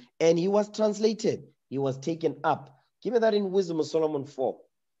commandments and he was translated. He was taken up. Give me that in Wisdom of Solomon 4.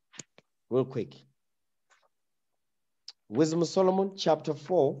 Real quick. Wisdom of Solomon chapter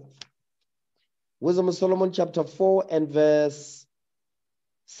 4. Wisdom of Solomon chapter 4 and verse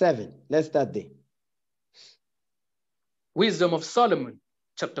 7. Let's start there. Wisdom of Solomon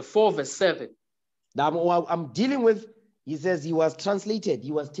chapter 4, verse 7. Now, I'm dealing with, he says he was translated,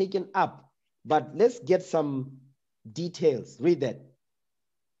 he was taken up. But let's get some details. Read that.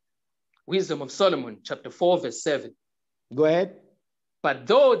 Wisdom of Solomon chapter 4, verse 7. Go ahead. But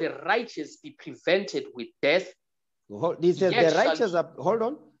though the righteous be prevented with death, he says the righteous are, hold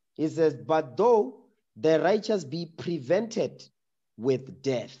on. He says, but though the righteous be prevented with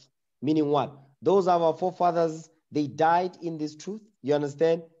death. Meaning what? Those are our forefathers. They died in this truth. You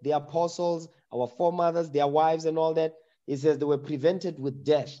understand? The apostles, our foremothers, their wives and all that. It says they were prevented with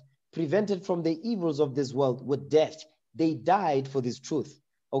death, prevented from the evils of this world with death. They died for this truth.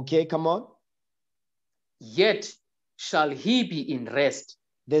 Okay, come on. Yet shall he be in rest.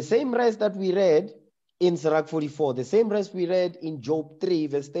 The same rest that we read in Sirach 44. The same verse we read in Job 3,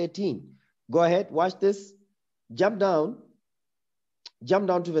 verse 13. Go ahead, watch this. Jump down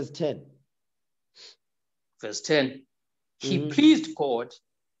to verse 10. Verse 10. He pleased God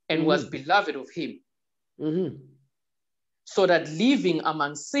and was beloved of him, so that living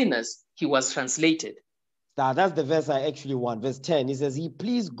among sinners, he was translated. That's the verse I actually want. Verse 10, he says, he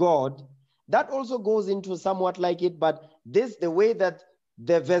pleased God. That also goes into somewhat like it, but this, the way that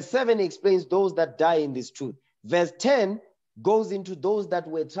the verse 7 explains those that die in this truth. Verse 10 goes into those that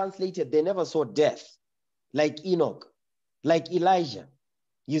were translated. They never saw death, like Enoch, like Elijah.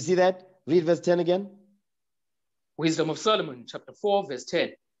 You see that? Read verse 10 again. Wisdom of Solomon, chapter 4, verse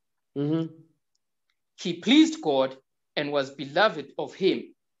 10. He pleased God and was beloved of him,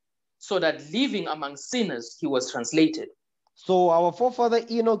 so that living among sinners, he was translated. So our forefather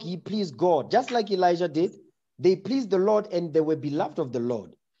Enoch, he pleased God, just like Elijah did. They pleased the Lord and they were beloved of the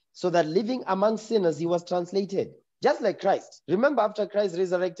Lord, so that living among sinners, he was translated, just like Christ. Remember, after Christ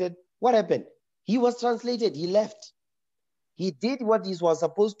resurrected, what happened? He was translated. He left. He did what he was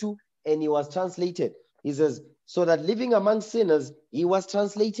supposed to, and he was translated. He says, so that living among sinners, he was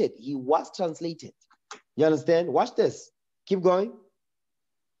translated. He was translated. You understand? Watch this. Keep going.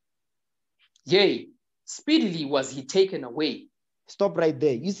 Yea, speedily was he taken away. Stop right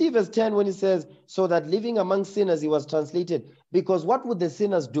there. You see verse 10 when it says, so that living among sinners, he was translated. Because what would the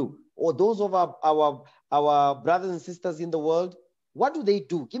sinners do? Or those of our brothers and sisters in the world, what do they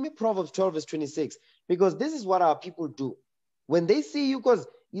do? Give me Proverbs 12, verse 26. Because this is what our people do. When they see you, because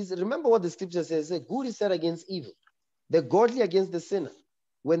remember what the scripture says, good is set against evil, the godly against the sinner.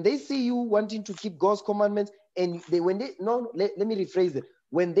 When they see you wanting to keep God's commandments, let me rephrase it.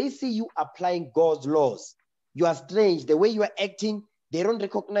 When they see you applying God's laws, you are strange. The way you are acting, they don't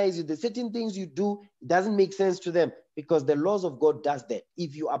recognize you. The certain things you do, it doesn't make sense to them, because the laws of God does that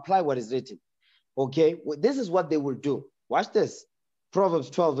if you apply what is written. Okay, well, this is what they will do. Watch this. Proverbs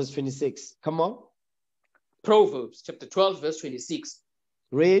 12, verse 26. Come on. Proverbs chapter 12, verse 26.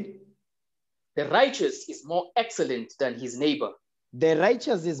 Read. The righteous is more excellent than his neighbor. The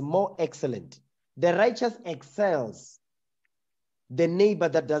righteous is more excellent. The righteous excels the neighbor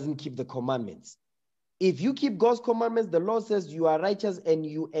that doesn't keep the commandments. If you keep God's commandments, the Lord says you are righteous and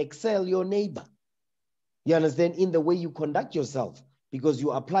you excel your neighbor. You understand? In the way you conduct yourself, because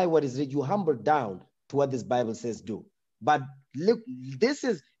you apply what is written, you humble down to what this Bible says do. But look, this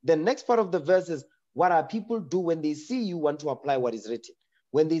is the next part of the verse is what our people do when they see you want to apply what is written.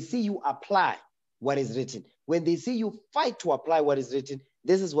 When they see you apply what is written. When they see you fight to apply what is written,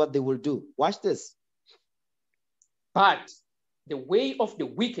 this is what they will do. Watch this. But the way of the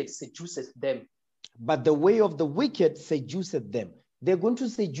wicked seduceth them. But the way of the wicked seduceth them. They're going to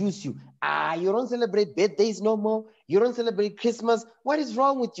seduce you. You don't celebrate birthdays no more. You don't celebrate Christmas. What is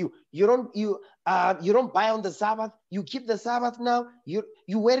wrong with you? You don't buy on the Sabbath. You keep the Sabbath now. You're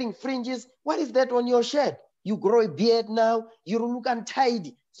wearing fringes. What is that on your shirt? You grow a beard now. You look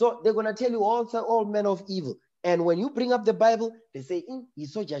untidy. So they're going to tell you all men of evil. And when you bring up the Bible, they say,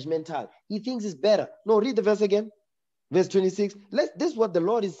 he's so judgmental. He thinks it's better. No, read the verse again. Verse 26. This is what the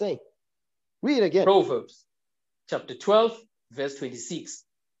Lord is saying. Read again. Proverbs chapter 12, verse 26.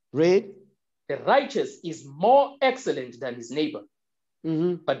 Read. The righteous is more excellent than his neighbor,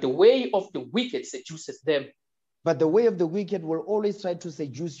 but the way of the wicked seduceth them. But the way of the wicked will always try to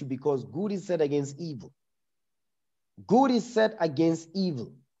seduce you, because good is set against evil. Good is set against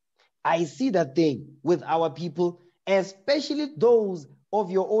evil. I see that thing with our people, especially those of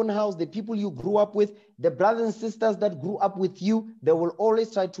your own house, the people you grew up with, the brothers and sisters that grew up with you, they will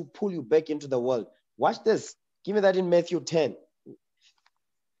always try to pull you back into the world. Watch this. Give me that in Matthew 10.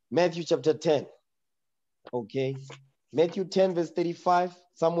 Matthew chapter 10. Okay. Matthew 10, verse 35,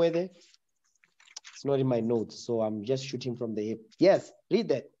 somewhere there. It's not in my notes, so I'm just shooting from the hip. Yes, read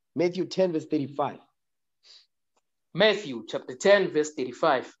that. Matthew 10, verse 35. Matthew chapter 10, verse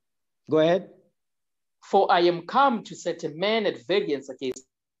 35. Go ahead. For I am come to set a man at variance against.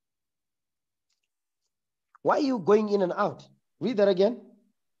 Why are you going in and out? Read that again.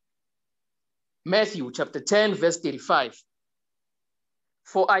 Matthew chapter 10, verse 35.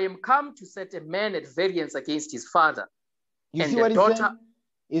 For I am come to set a man at variance against his father. You see what it says?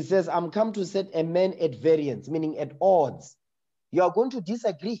 It says, I'm come to set a man at variance, meaning at odds. You are going to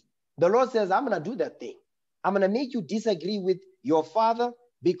disagree. The Lord says, I'm going to do that thing. I'm going to make you disagree with your father,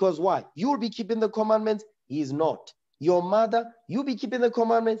 because why? You'll be keeping the commandments. He is not. Your mother, you'll be keeping the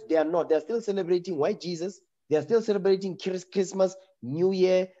commandments. They are not. They're still celebrating white Jesus. They're still celebrating Christmas, New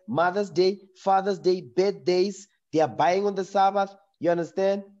Year, Mother's Day, Father's Day, birthdays. They are buying on the Sabbath. You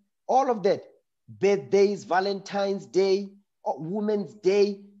understand? All of that. Birthdays, Valentine's Day, Women's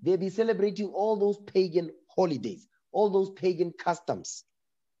Day. they'll be celebrating all those pagan holidays, all those pagan customs.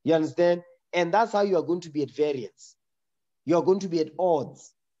 You understand? And that's how you are going to be at variance. You are going to be at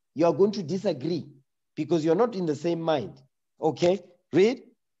odds. You are going to disagree because you're not in the same mind. Okay, read.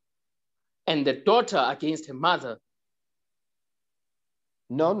 And the daughter against her mother.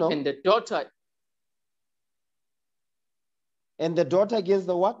 No. And the daughter. And the daughter against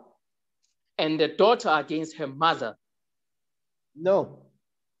the what? And the daughter against her mother. No.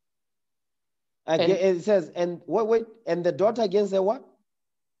 Again, it says, and wait, and the daughter against the what?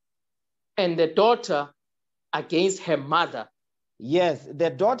 And the daughter against her mother. Yes, the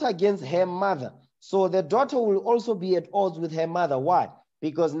daughter against her mother. So the daughter will also be at odds with her mother. Why?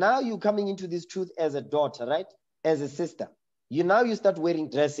 Because now you're coming into this truth as a daughter, right? As a sister. You start wearing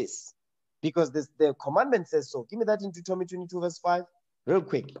dresses because the commandment says so. Give me that in Deuteronomy 22 verse 5 real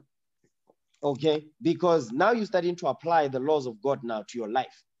quick. Okay, because now you're starting to apply the laws of God now to your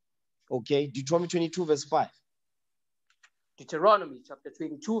life. Okay, Deuteronomy 22 verse 5. Deuteronomy chapter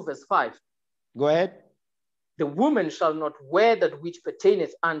 22 verse 5. Go ahead. The woman shall not wear that which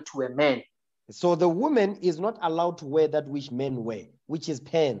pertaineth unto a man. So the woman is not allowed to wear that which men wear, which is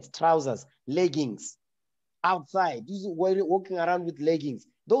pants, trousers, leggings. Outside, walking around with leggings.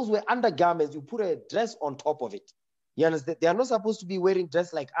 Those were undergarments. You put a dress on top of it. You understand? They are not supposed to be wearing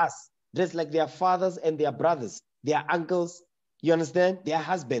dress like us, dress like their fathers and their brothers, their uncles. You understand? Their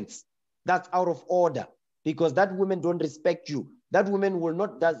husbands. That's out of order because that woman don't respect you. That woman will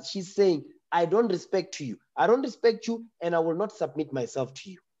not. She's saying, I don't respect you. I don't respect you, and I will not submit myself to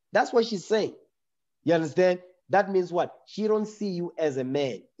you. That's what she's saying. You understand? That means what? She don't see you as a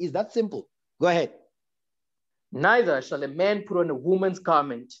man. Is that simple? Go ahead. Neither shall a man put on a woman's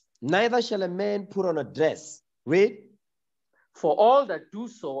garment. Neither shall a man put on a dress. Read. For all that do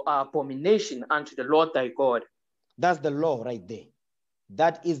so are abomination unto the Lord thy God. That's the law right there.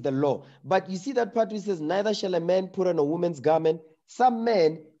 That is the law. But you see that part which says, neither shall a man put on a woman's garment. Some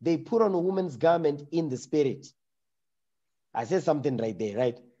men, they put on a woman's garment in the spirit. I said something right there,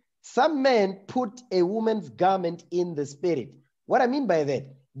 right? Some men put a woman's garment in the spirit. What I mean by that,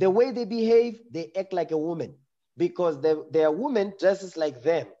 the way they behave, they act like a woman because their woman dresses like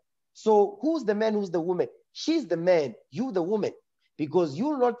them. So who's the man, who's the woman? She's the man, you the woman. Because you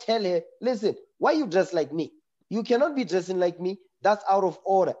will not tell her, listen, why you dress like me? You cannot be dressing like me. That's out of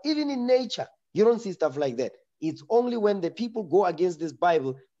order. Even in nature, you don't see stuff like that. It's only when the people go against this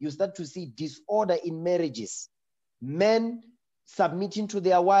Bible, you start to see disorder in marriages. Men submitting to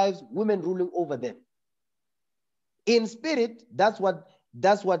their wives, women ruling over them. In spirit, that's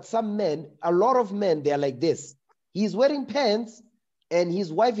what some men, a lot of men, they're like this. He's wearing pants and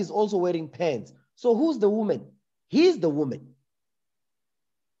his wife is also wearing pants. So who's the woman? He's the woman.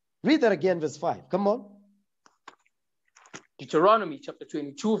 Read that again, verse 5. Come on. Deuteronomy chapter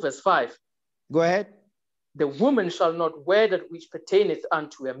 22, verse 5. Go ahead. The woman shall not wear that which pertaineth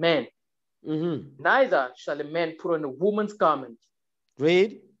unto a man. Neither shall a man put on a woman's garment.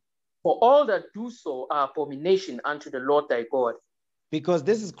 Read. For all that do so are abomination unto the Lord thy God. Because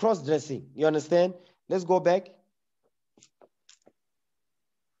this is cross-dressing. You understand? Let's go back.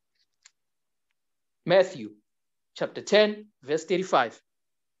 Matthew chapter 10, verse 35.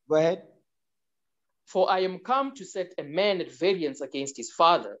 Go ahead. For I am come to set a man at variance against his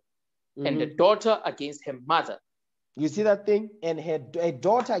father, and a daughter against her mother. You see that thing? And a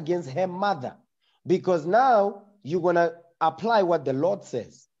daughter against her mother. Because now you're going to apply what the Lord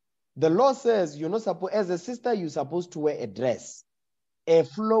says. The Lord says you're not supposed, as a sister, you're supposed to wear a dress. A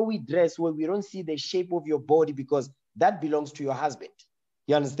flowy dress where we don't see the shape of your body because that belongs to your husband.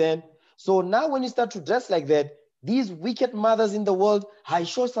 You understand? So now when you start to dress like that, these wicked mothers in the world, I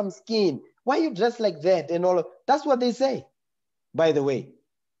show some skin. Why you dress like that? And all of that's what they say, by the way.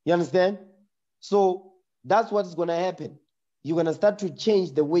 You understand? So that's what's going to happen. You're going to start to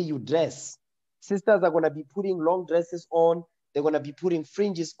change the way you dress. Sisters are going to be putting long dresses on. They're going to be putting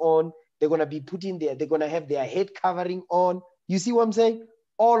fringes on. They're going to be they're going to have their head covering on. You see what I'm saying?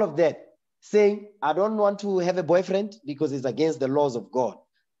 All of that. Saying, I don't want to have a boyfriend because it's against the laws of God.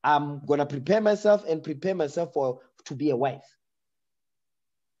 I'm going to prepare myself to be a wife.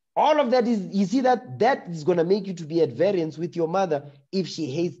 All of that is, you see that is going to make you to be at variance with your mother if she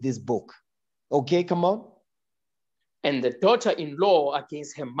hates this book. Okay, come on. And the daughter-in-law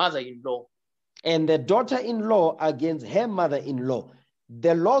against her mother-in-law. And the daughter-in-law against her mother-in-law.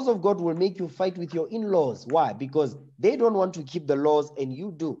 The laws of God will make you fight with your in-laws. Why? Because they don't want to keep the laws and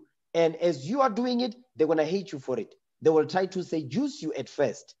you do. And as you are doing it, they're going to hate you for it. They will try to seduce you at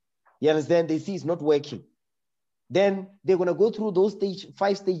first. You understand? They see it's not working. Then they're going to go through those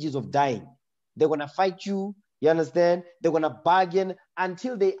 5 stages of dying. They're going to fight you. You understand? They're going to bargain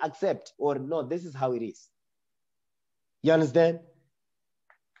until they accept, or no, this is how it is. You understand?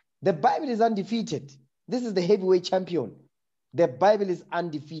 The Bible is undefeated. This is the heavyweight champion. The Bible is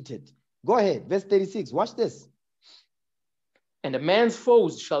undefeated. Go ahead, verse 36. Watch this. And a man's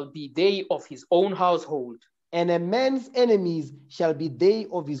foes shall be they of his own household. And a man's enemies shall be they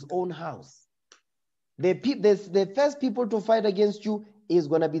of his own house. The first people to fight against you is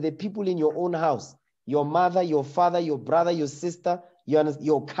going to be the people in your own house. Your mother, your father, your brother, your sister,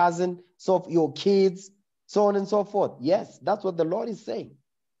 your cousin, so your kids, so on and so forth. Yes, that's what the Lord is saying.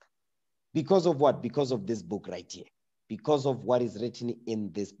 Because of what? Because of this book right here. Because of what is written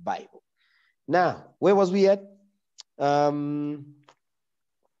in this Bible. Now, where was we at?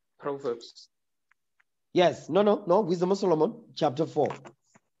 Proverbs. Yes, no. Wisdom of Solomon, chapter 4.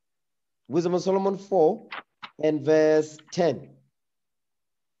 Wisdom of Solomon 4 and verse 10.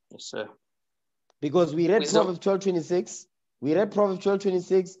 Yes, sir. Because we read Proverbs 12:26. We read Proverbs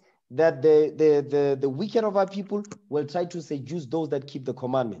 12:26 that the wicked of our people will try to seduce those that keep the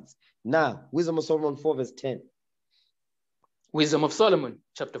commandments. Now, Wisdom of Solomon 4 verse 10. Wisdom of Solomon,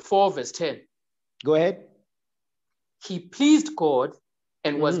 chapter 4, verse 10. Go ahead. He pleased God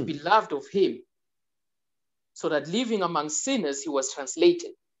and was beloved of him, so that living among sinners, he was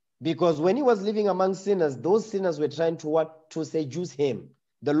translated. Because when he was living among sinners, those sinners were trying to what? To seduce him.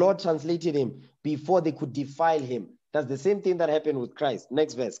 The Lord translated him before they could defile him. That's the same thing that happened with Christ.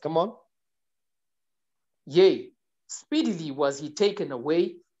 Next verse, come on. Yea, speedily was he taken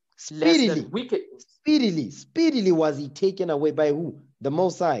away. Speedily was he taken away by who? The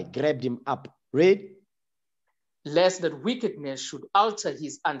Most High grabbed him up. Read. Lest that wickedness should alter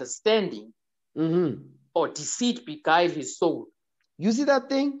his understanding, or deceit beguile his soul. You see that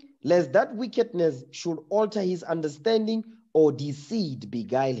thing? Lest that wickedness should alter his understanding, or deceit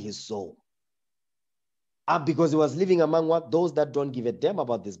beguile his soul. Because he was living among what? Those that don't give a damn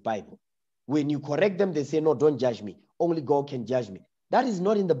about this Bible. When you correct them, they say, no, don't judge me. Only God can judge me. That is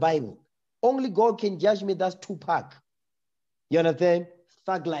not in the Bible. Only God can judge me. That's Tupac. You understand?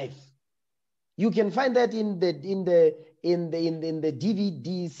 Thug life. You can find that in the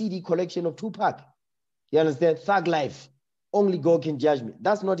DVD CD collection of Tupac. You understand? Thug life. Only God can judge me.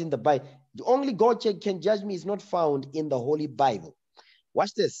 That's not in the Bible. The only God can judge me is not found in the Holy Bible.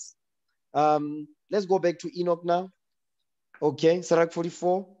 Watch this. Let's go back to Enoch now. Okay, Sirach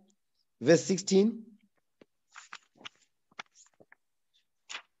 44, verse 16.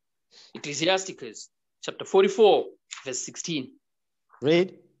 Ecclesiasticus, chapter 44, verse 16.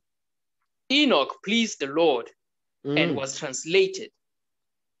 Read. Enoch pleased the Lord and was translated,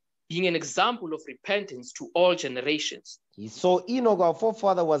 being an example of repentance to all generations. So Enoch, our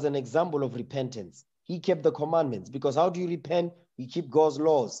forefather, was an example of repentance. He kept the commandments, because how do you repent? You keep God's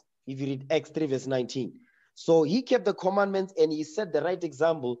laws. If you read Acts 3 verse 19. So he kept the commandments and he set the right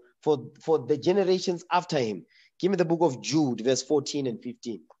example for the generations after him. Give me the book of Jude, verse 14 and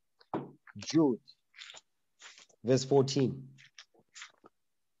 15. Jude, verse 14.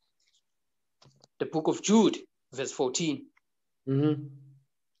 The book of Jude, verse 14. And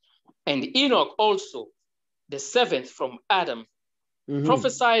Enoch also, the seventh from Adam,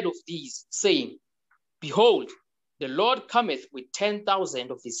 prophesied of these, saying, Behold, the Lord cometh with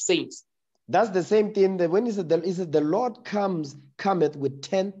 10,000 of his saints. That's the same thing that when he said the Lord cometh with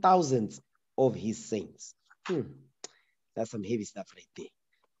 10,000 of his saints. That's some heavy stuff right there.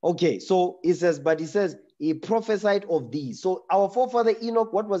 Okay, so he says, he prophesied of these. So our forefather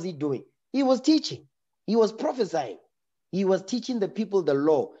Enoch, what was he doing? He was teaching. He was prophesying. He was teaching the people the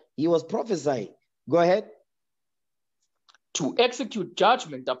law. He was prophesying. Go ahead. To execute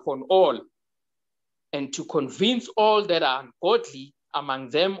judgment upon all, and to convince all that are ungodly among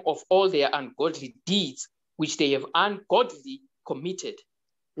them of all their ungodly deeds, which they have ungodly committed,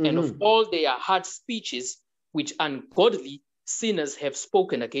 and of all their hard speeches, which ungodly sinners have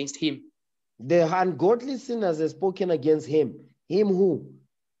spoken against him. The ungodly sinners have spoken against him. Him who?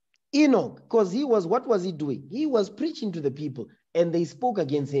 Enoch, because what was he doing? He was preaching to the people and they spoke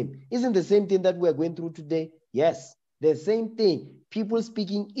against him. Isn't the same thing that we're going through today? Yes, the same thing. People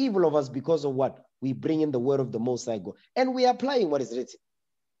speaking evil of us because of what? We bring in the word of the Most High God. And we are applying what is written.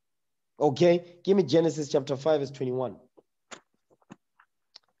 Okay, give me Genesis chapter 5 verse 21.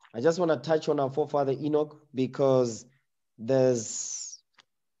 I just want to touch on our forefather Enoch because you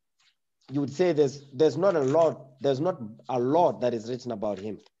would say there's not a lot that is written about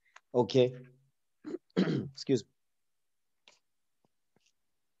him. Okay. Excuse me.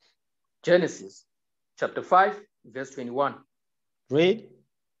 Genesis chapter 5 verse 21. Read.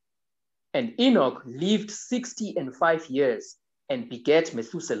 And Enoch lived 65 years and begat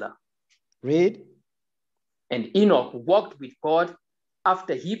Methuselah. Read. And Enoch walked with God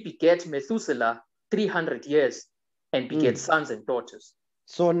after he begat Methuselah 300 years and begat sons and daughters.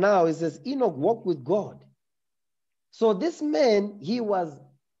 So now it says Enoch walked with God. So this man, he was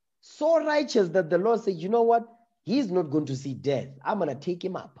so righteous that the Lord said, you know what? He's not going to see death. I'm going to take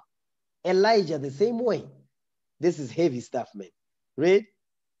him up. Elijah, the same way. This is heavy stuff, man. Read.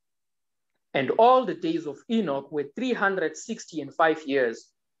 And all the days of Enoch were 365 years.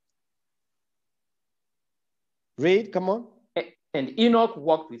 Read, come on. And Enoch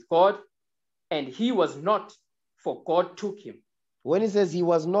walked with God, and he was not, for God took him. When he says he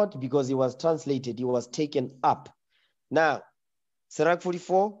was not, because he was translated, he was taken up. Now, Sirach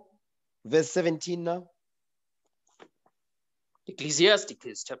 44, verse 17 now.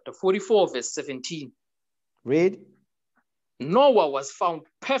 Ecclesiasticus chapter 44, verse 17. Read. Noah was found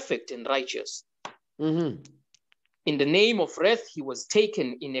perfect and righteous. Mm-hmm. In the name of wrath, he was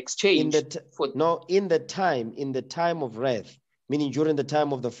taken in exchange in the time of wrath, meaning during the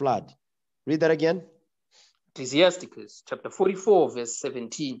time of the flood. Read that again. Ecclesiasticus chapter 44, verse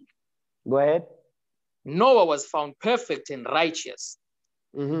 17. Go ahead. Noah was found perfect and righteous.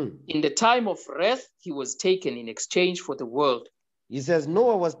 Mm-hmm. In the time of wrath, he was taken in exchange for the world. He says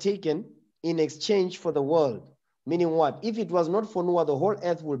Noah was taken in exchange for the world. Meaning what? If it was not for Noah, the whole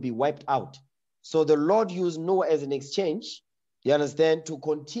earth will be wiped out. So the Lord used Noah as an exchange, you understand, to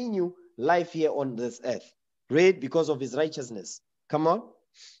continue life here on this earth. Read, because of his righteousness. Come on.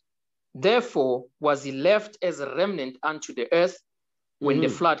 Therefore was he left as a remnant unto the earth when the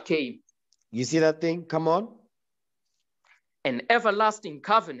flood came. You see that thing? Come on. An everlasting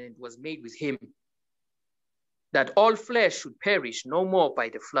covenant was made with him, that all flesh should perish no more by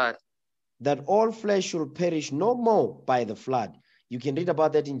the flood. That all flesh should perish no more by the flood. You can read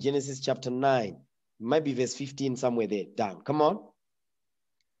about that in Genesis chapter 9. Might be verse 15 somewhere there down. Come on.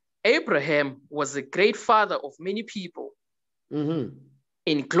 Abraham was a great father of many people.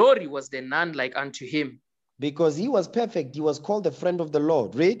 In glory was there none like unto him. Because he was perfect, he was called the friend of the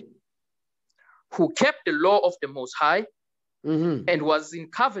Lord. Read. Who kept the law of the Most High and was in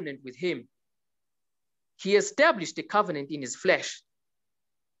covenant with him. He established the covenant in his flesh.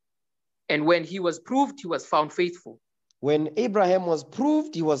 And when he was proved, he was found faithful. When Abraham was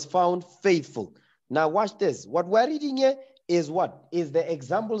proved, he was found faithful. Now watch this. What we're reading here is what? Is the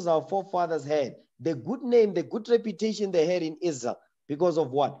examples our forefathers had. The good name, the good reputation they had in Israel. Because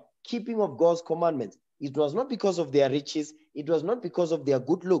of what? Keeping of God's commandments. It was not because of their riches. It was not because of their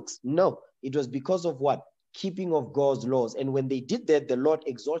good looks. No, it was because of what? Keeping of God's laws. And when they did that, the Lord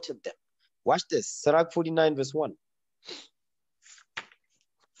exalted them. Watch this. Sirach 49 verse 1.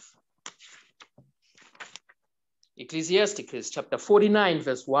 Ecclesiasticus chapter 49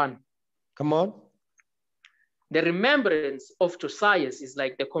 verse 1. Come on. The remembrance of Josiah is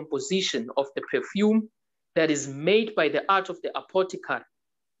like the composition of the perfume that is made by the art of the apothecary.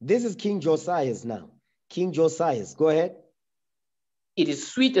 This is King Josiah's now. King Josiah's. Go ahead. It is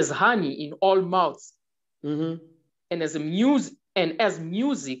sweet as honey in all mouths, and as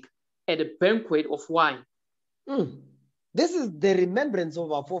music at a banquet of wine. This is the remembrance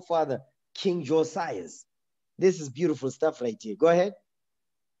of our forefather, King Josiah's. This is beautiful stuff right here. Go ahead.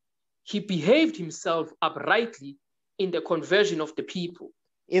 He behaved himself uprightly in the conversion of the people.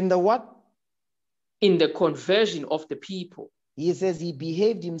 In the what? In the conversion of the people. He says he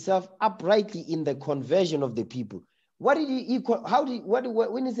behaved himself uprightly in the conversion of the people. What did he,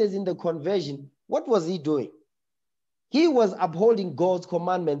 when he says in the conversion, what was he doing? He was upholding God's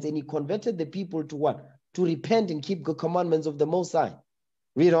commandments, and he converted the people to what? To repent and keep the commandments of the Most High.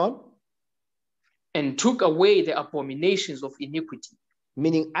 Read on. And took away the abominations of iniquity.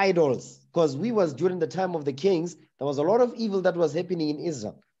 Meaning idols. Because we was during the time of the kings, there was a lot of evil that was happening in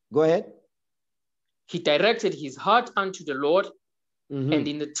Israel. Go ahead. He directed his heart unto the Lord, and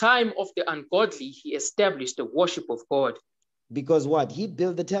in the time of the ungodly, he established the worship of God. Because what? He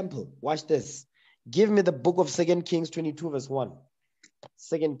built the temple. Watch this. Give me the book of 2 Kings 22 verse 1.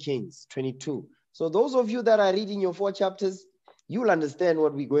 2 Kings 22. So those of you that are reading your 4 chapters, you'll understand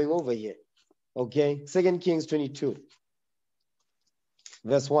what we're going over here. Okay, 2 Kings 22,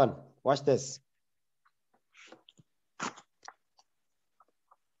 verse 1. Watch this.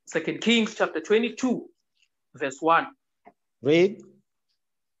 2 Kings chapter 22, verse 1. Read.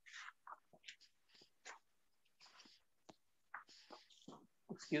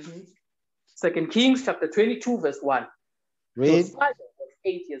 Excuse me. 2 Kings chapter 22, verse 1. Read. Josiah was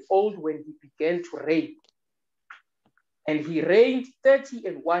 8 years old when he began to reign. And he reigned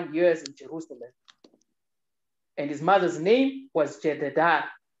 31 years in Jerusalem. And his mother's name was Jedidah,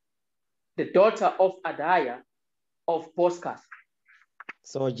 the daughter of Adiah of Boscath.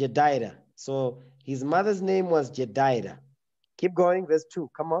 So Jedidah. So his mother's name was Jedidah. Keep going, verse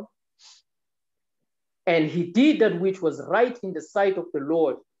 2. Come on. And he did that which was right in the sight of the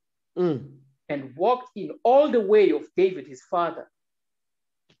Lord, and walked in all the way of David his father,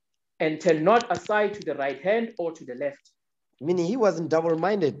 and turned not aside to the right hand or to the left. Meaning he wasn't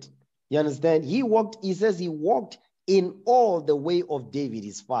double-minded. You understand? He says he walked in all the way of David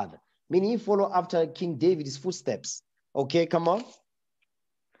his father. Meaning he followed after King David's footsteps. Okay, come on.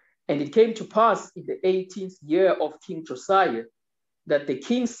 And it came to pass in the 18th year of King Josiah that the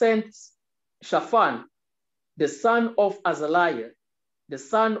king sent Shaphan, the son of Azaliah, the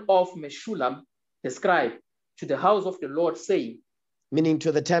son of Meshullam, the scribe, to the house of the Lord, saying, meaning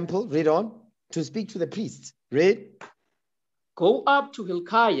to the temple, read on, to speak to the priests. Read. Go up to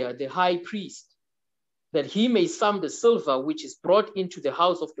Hilkiah the high priest, that he may sum the silver which is brought into the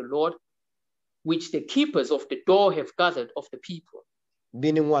house of the Lord, which the keepers of the door have gathered of the people.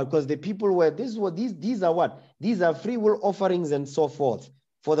 Meaning what? Because the people were, these are what? These are free will offerings and so forth.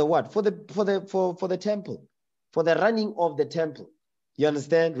 For the what? For the temple. For the running of the temple. You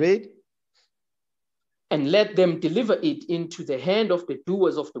understand? Read. And let them deliver it into the hand of the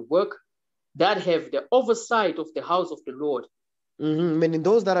doers of the work that have the oversight of the house of the Lord. Meaning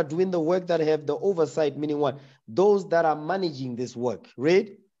those that are doing the work that have the oversight, meaning what? Those that are managing this work.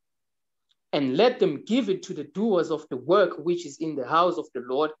 Read. And let them give it to the doers of the work which is in the house of the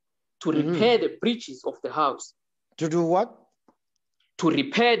Lord, to repair the breaches of the house. To do what? To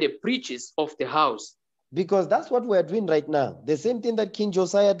repair the breaches of the house. Because that's what we're doing right now. The same thing that King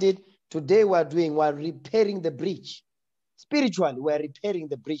Josiah did, today we're doing. We're repairing the breach. Spiritually, we're repairing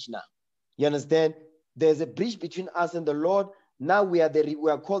the breach now. You understand? There's a breach between us and the Lord. Now we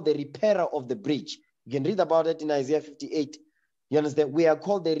are called the repairer of the breach. You can read about it in Isaiah 58. You understand? We are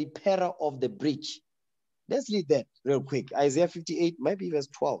called the repairer of the breach. Let's read that real quick. Isaiah 58, maybe verse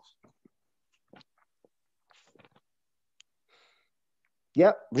 12.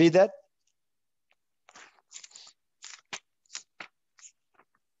 Yeah, read that.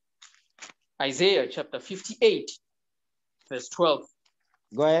 Isaiah chapter 58, verse 12.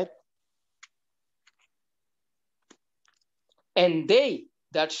 Go ahead. And they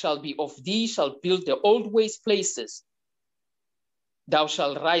that shall be of thee shall build the old waste places. Thou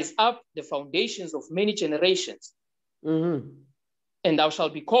shalt rise up the foundations of many generations. And thou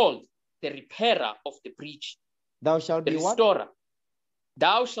shalt be called the repairer of the breach. Thou shalt be the restorer. What?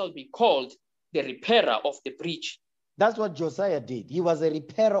 Thou shalt be called the repairer of the breach. That's what Josiah did. He was a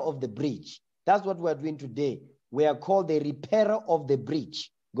repairer of the breach. That's what we're doing today. We are called the repairer of the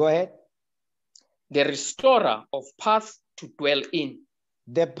breach. Go ahead. The restorer of paths to dwell in.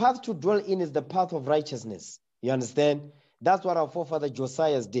 The path to dwell in is the path of righteousness. You understand? That's what our forefather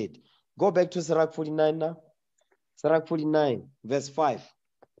Josiah did. Go back to Sirach 49 now. Sirach 49, verse 5.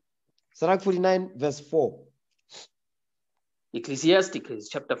 Sirach 49, verse 4. Ecclesiasticus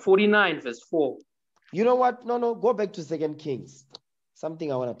chapter 49, verse 4. You know what? No. Go back to 2 Kings.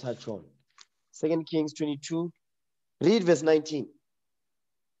 Something I want to touch on. 2 Kings 22. Read verse 19.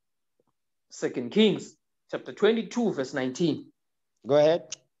 2 Kings chapter 22, verse 19. Go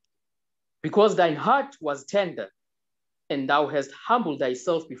ahead. Because thine heart was tender, and thou hast humbled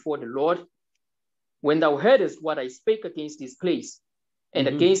thyself before the Lord, when thou heardest what I spake against this place, and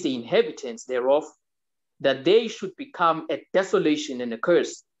against the inhabitants thereof, that they should become a desolation and a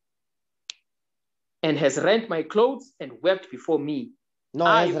curse, and has rent my clothes and wept before me. No,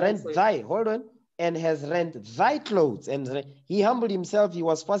 has rent thy, hold on, and has rent thy clothes. And he humbled himself. He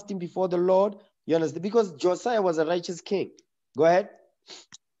was fasting before the Lord. You understand? Because Josiah was a righteous king. Go ahead.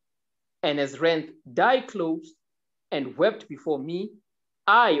 And has rent thy clothes and wept before me.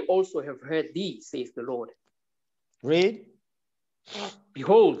 I also have heard thee, saith the Lord. Read.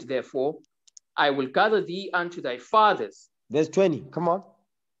 Behold, therefore, I will gather thee unto thy fathers. Verse 20, come on.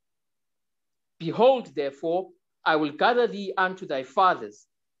 Behold, therefore, I will gather thee unto thy fathers,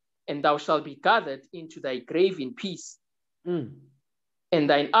 and thou shalt be gathered into thy grave in peace. And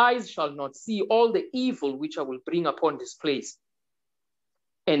thine eyes shall not see all the evil which I will bring upon this place.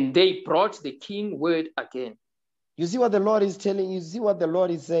 And they brought the king word again. You see what the Lord is telling you? See what the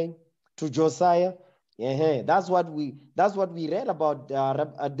Lord is saying to Josiah? That's what we read about.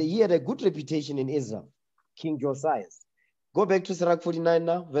 He had a good reputation in Israel, King Josiah. Go back to Sirach 49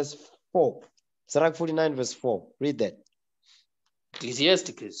 now, verse 4. Sirach 49, verse 4. Read that.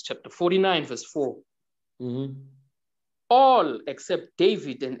 Ecclesiasticus chapter 49, verse 4. All except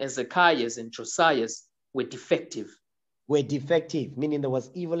David and Ezekias and Josias were defective. Were defective, meaning there was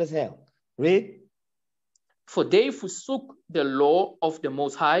evil as hell. Read. For they forsook the law of the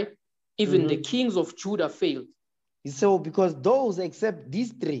Most High, even the kings of Judah failed. So because those except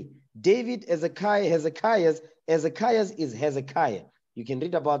these three, David, Hezekiah is Hezekiah. You can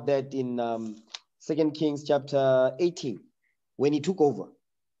read about that in 2 Kings chapter 18 when he took over.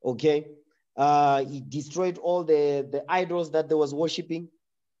 Okay. He destroyed all the idols that they was worshiping,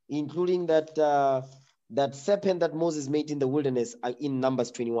 including that serpent that Moses made in the wilderness in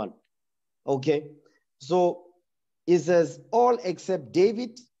Numbers 21. Okay. So it says all except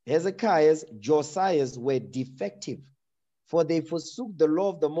David, Hezekiah's, Josiah's were defective, for they forsook the law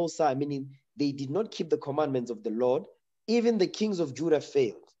of the Most High, meaning they did not keep the commandments of the Lord. Even the kings of Judah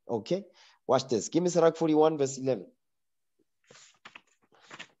failed. Okay, watch this. Give me Sirach 41 verse 11.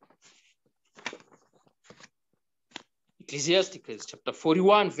 Ecclesiasticus chapter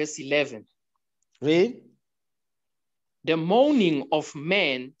 41 verse 11. Read. The mourning of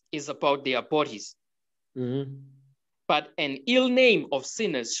men is about their bodies, but an ill name of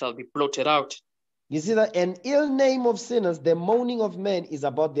sinners shall be blotted out. You see that an ill name of sinners, the mourning of men is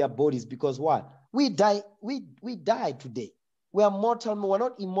about their bodies, because what? We die today. We are mortal, we're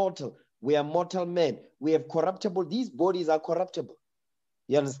not immortal. We are mortal men. We have corruptible, these bodies are corruptible.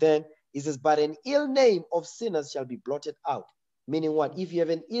 You understand? It says, but an ill name of sinners shall be blotted out. Meaning what? If you have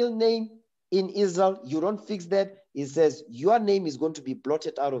an ill name in Israel, you don't fix that, it says your name is going to be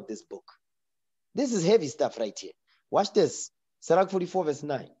blotted out of this book. This is heavy stuff right here. Watch this. Sirach 44 verse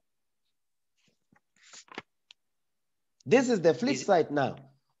 9. This is the flip side now.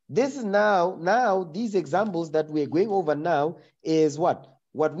 This is now these examples that we're going over now is what?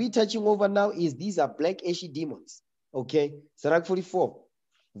 What we're touching over now is these are black ashy demons. Okay? Sirach 44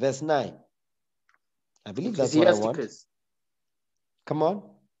 verse 9. I believe that's what I want. Come on.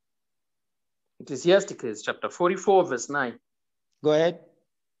 Ecclesiasticus chapter 44 verse 9. Go ahead.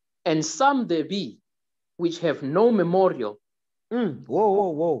 And some there be which have no memorial.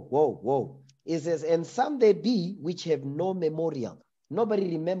 Whoa. It says, and some there be which have no memorial. Nobody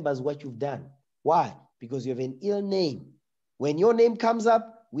remembers what you've done. Why? Because you have an ill name. When your name comes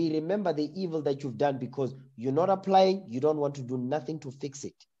up, we remember the evil that you've done because you're not applying, you don't want to do nothing to fix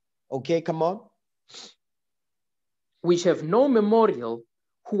it. Okay, come on. Which have no memorial,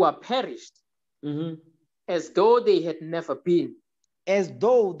 who are perished, as though they had never been. As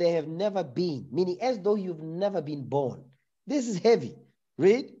though they have never been, meaning as though you've never been born. This is heavy.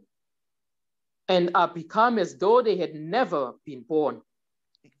 Read. And are become as though they had never been born.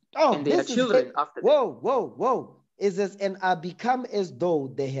 Oh, and their children after them. Whoa. It says, and are become as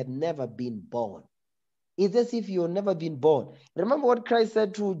though they had never been born. It's as if you've never been born. Remember what Christ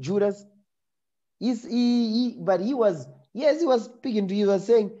said to Judas? He was speaking to you. He was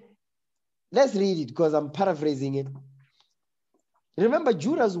saying, let's read it because I'm paraphrasing it. Remember,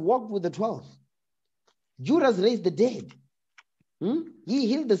 Judas walked with the 12. Judas raised the dead. He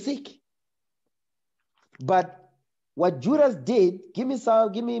healed the sick. But what Judas did, give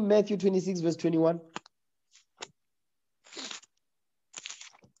me Matthew 26 verse 21.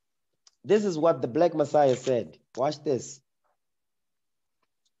 This is what the Black Messiah said. Watch this.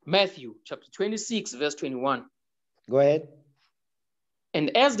 Matthew chapter 26 verse 21. Go ahead.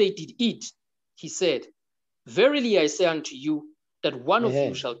 And as they did eat, he said, verily I say unto you, that one of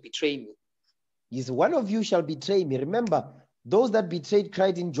you shall betray me. Yes, one of you shall betray me. Remember, those that betrayed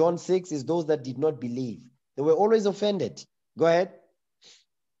Christ in John 6 is those that did not believe. They were always offended. Go ahead.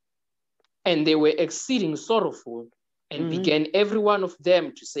 And they were exceeding sorrowful, and began every one of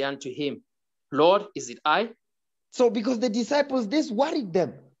them to say unto him, Lord, is it I? So because the disciples, this worried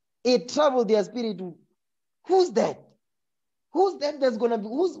them. It troubled their spirit. Who's that? Who's that that's going to be,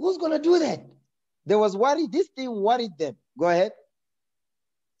 who's going to do that? There was worry. This thing worried them. Go ahead.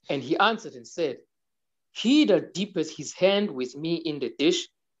 And he answered and said, he that dippeth his hand with me in the dish,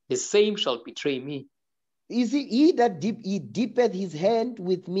 the same shall betray me. You see, he dippeth his hand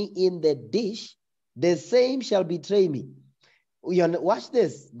with me in the dish, the same shall betray me. Watch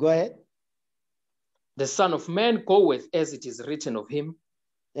this. Go ahead. The Son of Man goeth as it is written of him,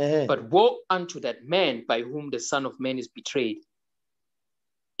 but woe unto that man by whom the Son of Man is betrayed.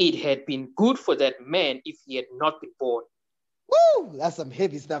 It had been good for that man if he had not been born. Woo! That's some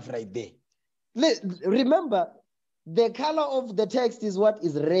heavy stuff right there. Remember, the color of the text is what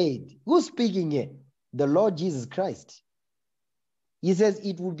is red. Who's speaking here? The Lord Jesus Christ. He says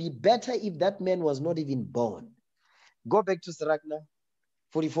it would be better if that man was not even born. Go back to Sirach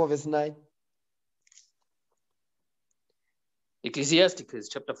 44 verse 9. Ecclesiasticus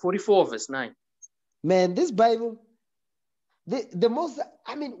chapter 44 verse 9. Man, this Bible, the most,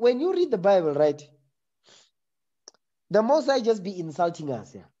 when you read the Bible, right, the most I just be insulting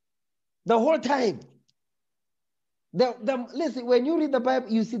us here. The whole time. Listen, when you read the Bible,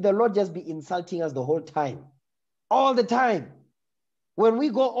 you see the Lord just be insulting us the whole time. All the time. When we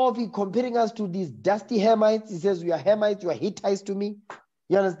go off, he comparing us to these dusty Hamites. He says, you are Hamites, you are Hittites to me.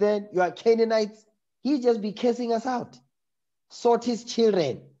 You understand? You are Canaanites. He just be cursing us out. Sort his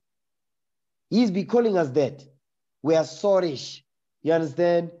children. He's be calling us that. We are sorrish. You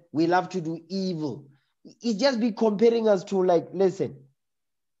understand? We love to do evil. He just be comparing us to, like, listen,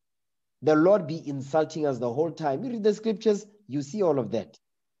 the Lord be insulting us the whole time. You read the scriptures, you see all of that.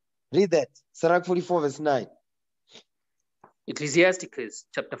 Read that. Sirach 44 verse 9. Ecclesiasticus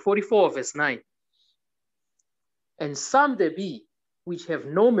chapter 44 verse 9. And some there be which have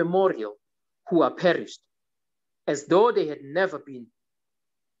no memorial, who are perished, as though they had never been,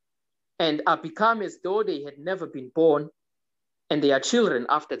 and are become as though they had never been born, and they are children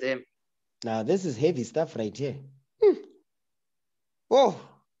after them. Now, this is heavy stuff right here. Oh,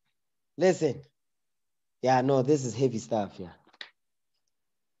 listen. Yeah, no, this is heavy stuff, yeah.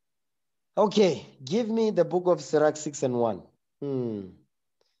 Okay, give me the book of Sirach 6 and 1.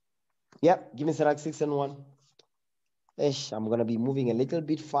 Yep, give me Sirach 6 and 1. I'm going to be moving a little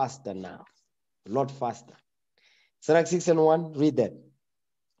bit faster now. A lot faster. Sirach 6 and 1, read that.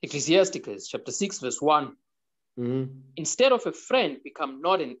 Ecclesiasticus chapter 6 verse 1. Instead of a friend, become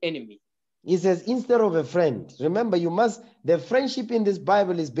not an enemy. He says, instead of a friend. Remember, the friendship in this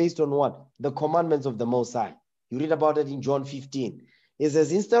Bible is based on what? The commandments of the Most High. You read about it in John 15. It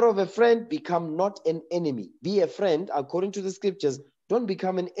says, instead of a friend, become not an enemy. Be a friend, according to the scriptures. Don't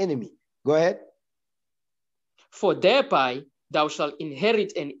become an enemy. Go ahead. For thereby thou shalt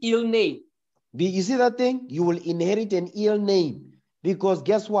inherit an ill name. You see that thing? You will inherit an ill name. Because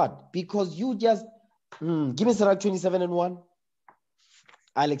guess what? Because you just... give me Sirach 27 and 1.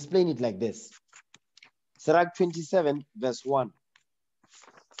 I'll explain it like this. Sirach 27 verse 1.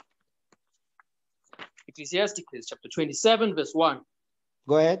 Ecclesiasticus chapter 27 verse 1.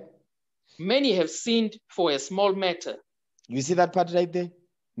 Go ahead. Many have sinned for a small matter. You see that part right there?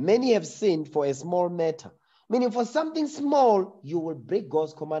 Many have sinned for a small matter. Meaning for something small, you will break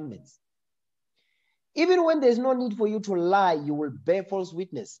God's commandments. Even when there's no need for you to lie, you will bear false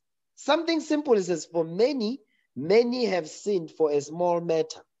witness. Something simple, it says, for many have sinned for a small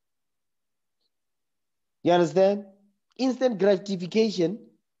matter. You understand? Instant gratification,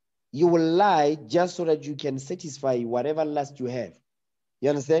 you will lie just so that you can satisfy whatever lust you have. You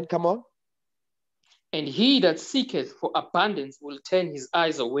understand? Come on. And he that seeketh for abundance will turn his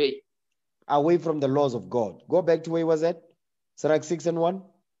eyes away. Away from the laws of God. Go back to where he was at. Sirach 6 and 1.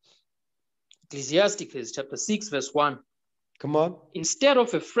 Ecclesiasticus chapter 6 verse 1. Come on. Instead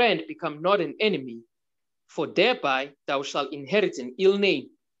of a friend, become not an enemy, for thereby thou shalt inherit an ill name.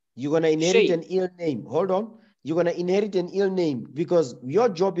 You're going to inherit an ill name. Hold on. You're going to inherit an ill name because your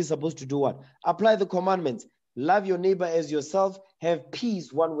job is supposed to do what? Apply the commandments. Love your neighbor as yourself. Have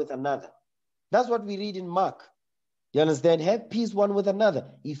peace one with another. That's what we read in Mark. You understand? Have peace one with another.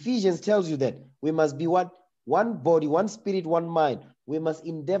 Ephesians tells you that we must be what? One body, one spirit, one mind. We must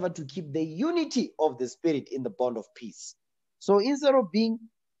endeavor to keep the unity of the spirit in the bond of peace. So instead of being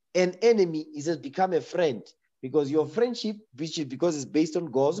an enemy, he says become a friend. Because your friendship, because it's based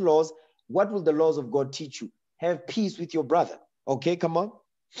on God's laws, what will the laws of God teach you? Have peace with your brother. Okay, come on.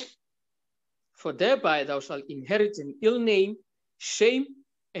 For thereby thou shalt inherit an ill name, shame,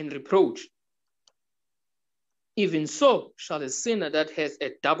 and reproach. Even so shall a sinner that has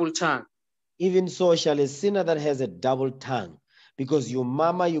a double tongue. Even so shall a sinner that has a double tongue. Because you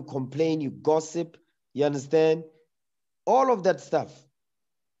murmur, you complain, you gossip, you understand? All of that stuff.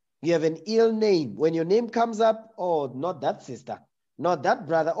 You have an ill name. When your name comes up, oh, not that sister, not that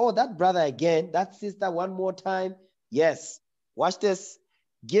brother, oh, that brother again, that sister one more time. Yes. Watch this.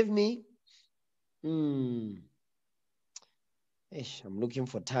 Give me. I'm looking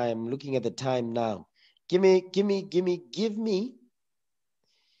for time. I'm looking at the time now. Give me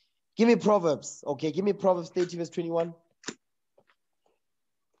Proverbs. Okay, give me Proverbs 30 verse 21.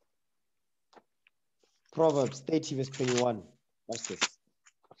 Proverbs 30 verse 21. Watch this.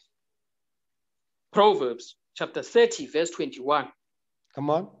 Proverbs chapter 30 verse 21. Come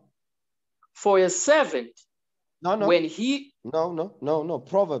on. For a servant, No. when he... No.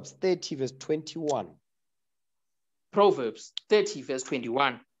 Proverbs 30 verse 21. Proverbs 30 verse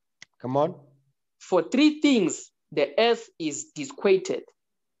 21. Come on. For three things the earth is disquieted,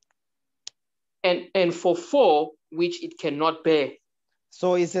 and for four which it cannot bear.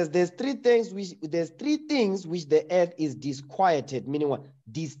 So it says there's three things which the earth is disquieted, meaning what?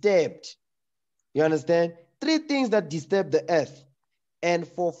 Disturbed. You understand? Three things that disturb the earth, and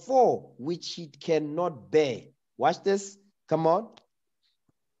for four which it cannot bear. Watch this. Come on.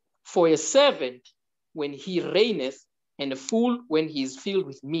 For a servant when he reigneth, and a fool when he is filled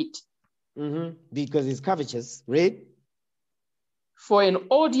with meat. Because he's covetous. Read. For an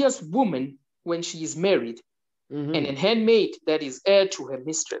odious woman when she is married, and an handmaid that is heir to her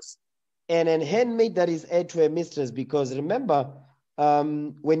mistress. And an handmaid that is heir to her mistress, because remember,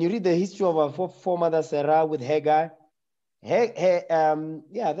 when you read the history of our foremother Sarah with Hagar,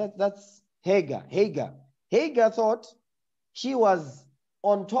 that's Hagar. Hagar thought she was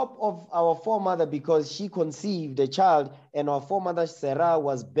on top of our foremother because she conceived a child, and our foremother Sarah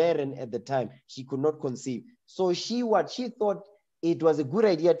was barren at the time. She could not conceive. So she thought it was a good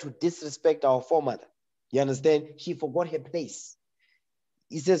idea to disrespect our foremother. You understand? She forgot her place.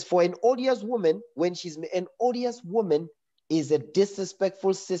 He says, for an odious woman, an odious woman is a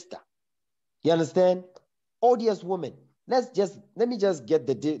disrespectful sister. You understand? Odious woman. Let me just get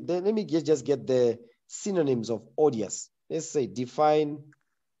the synonyms of odious. Let's say define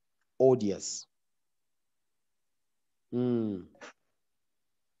odious.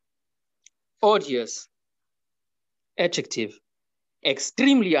 Odious. Adjective.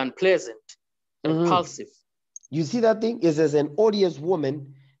 Extremely unpleasant. Repulsive. You see that thing? It says an odious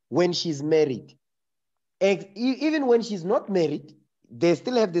woman when she's married. Even when she's not married, they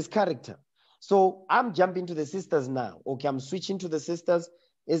still have this character. So I'm jumping to the sisters now. Okay, I'm switching to the sisters.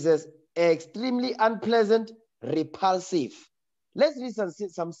 It says extremely unpleasant, repulsive. Let's read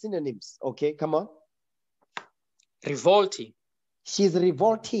some synonyms. Okay, come on. Revolting. She's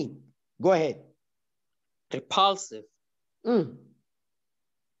revolting. Go ahead. Repulsive.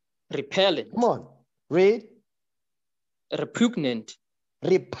 Repellent. Come on. Read. Repugnant.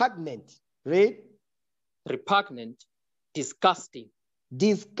 Repugnant. Read. Repugnant. Disgusting.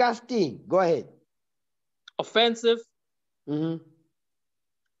 Disgusting. Go ahead. Offensive.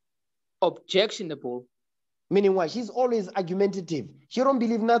 Objectionable. Meaning what? She's always argumentative. She don't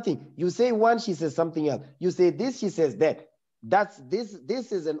believe nothing. You say one, she says something else. You say this, she says that.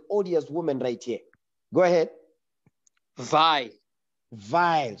 This is an odious woman right here. Go ahead. Vile.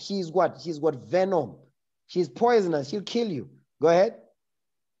 Vile. She's what? She's got venom. She's poisonous. She'll kill you. Go ahead.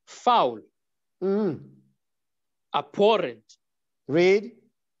 Foul. Abhorrent. Read.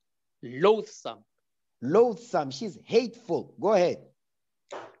 Loathsome. Loathsome. She's hateful. Go ahead.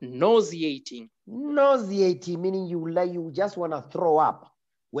 Nauseating. Nauseating, meaning you just want to throw up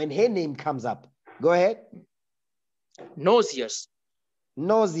when her name comes up. Go ahead. Nauseous.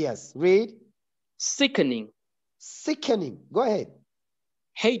 Nauseous. Read. Sickening. Sickening. Go ahead.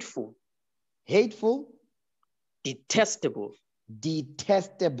 Hateful. Hateful. Detestable.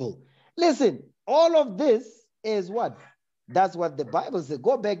 Detestable. Listen, all of this is what? That's what the Bible says.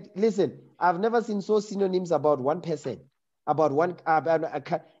 Go back. Listen, I've never seen so synonyms about one person. About one.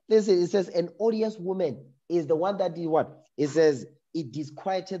 Listen, it says an odious woman is the one that did what? It says it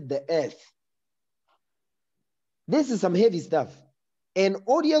disquieted the earth. This is some heavy stuff. An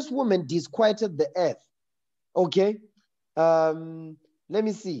odious woman disquieted the earth. Okay. Let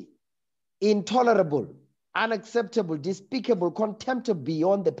me see. Intolerable, unacceptable, despicable, contemptible,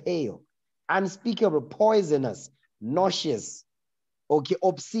 beyond the pale, unspeakable, poisonous, nauseous, okay,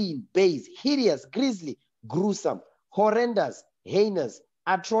 obscene, base, hideous, grisly, gruesome, horrendous, heinous,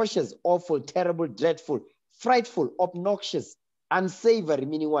 atrocious, awful, terrible, dreadful, frightful, obnoxious, unsavory,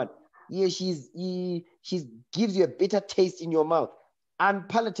 meaning what? Yeah, she gives you a bitter taste in your mouth.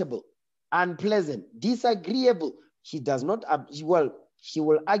 Unpalatable, unpleasant, disagreeable. She does not, she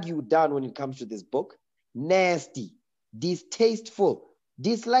will argue down when it comes to this book. Nasty, distasteful,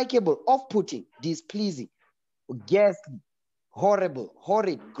 dislikable, off-putting, displeasing, ghastly, horrible,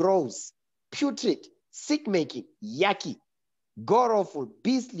 horrid, gross, putrid, sick-making, yucky, gore-awful,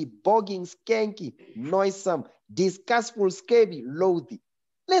 beastly, bogging, skanky, noisome, disgustful, scabby, loathy.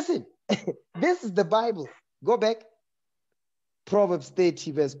 Listen, this is the Bible. Go back. Proverbs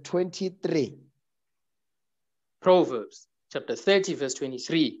 30, verse 23. Proverbs chapter 30, verse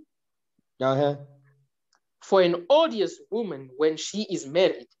 23. For an odious woman when she is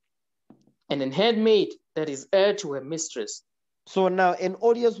married, and an handmaid that is heir to her mistress. So now an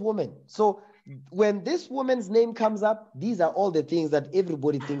odious woman. So when this woman's name comes up, these are all the things that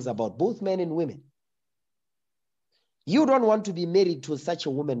everybody thinks about, both men and women. You don't want to be married to such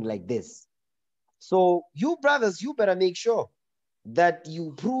a woman like this. So you brothers, you better make sure that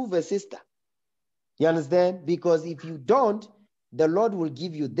you prove a sister. You understand? Because if you don't, the Lord will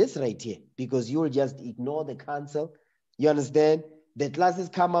give you this right here, because you will just ignore the counsel. You understand? The classes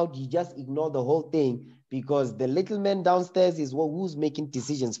come out, you just ignore the whole thing, because the little man downstairs is who's making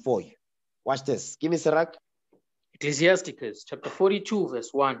decisions for you. Watch this. Give me Sirach. Ecclesiasticus chapter 42,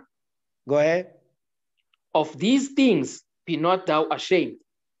 verse 1. Go ahead. Of these things be not thou ashamed.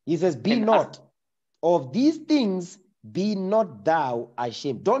 He says, be not. Of these things be not thou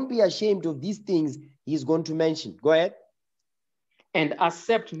ashamed. Don't be ashamed of these things he's going to mention. Go ahead. and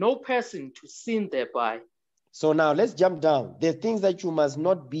accept no person to sin thereby. So now let's jump down. The things that you must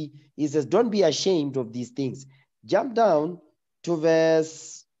not be, he says, don't be ashamed of these things. Jump down to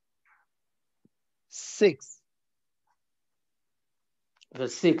verse 6.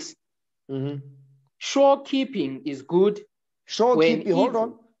 Verse 6. Mm-hmm. Shorekeeping is good. Shorekeeping, hold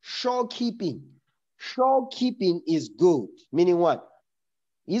on. Shorekeeping. Shorekeeping is good. Meaning what?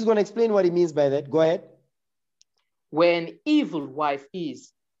 He's going to explain what he means by that. Go ahead. Where an evil wife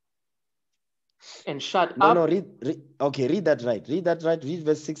is, and shut up. No, read that right. Read that right. Read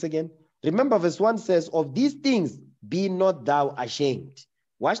verse 6 again. Remember, verse 1 says, of these things be not thou ashamed.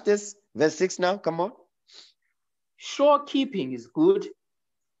 Watch this. Verse 6 now. Come on. Shorekeeping is good.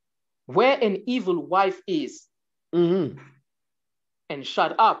 Where an evil wife is, mm-hmm. and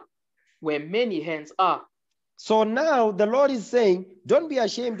shut up, where many hands are. So now the Lord is saying, don't be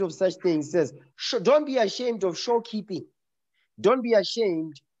ashamed of such things. He says, don't be ashamed of shorekeeping. Don't be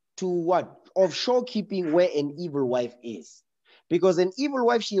ashamed to what? Of shorekeeping where an evil wife is. Because an evil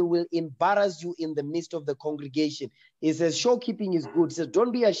wife, she will embarrass you in the midst of the congregation. He says, shorekeeping is good. He says,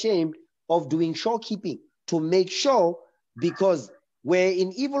 don't be ashamed of doing shorekeeping to make sure, because where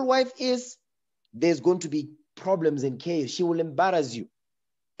an evil wife is, there's going to be problems and chaos. She will embarrass you.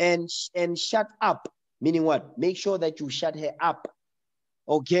 And shut up. Meaning what? Make sure that you shut her up.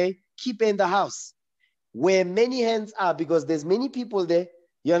 Okay? Keep her in the house where many hands are, because there's many people there,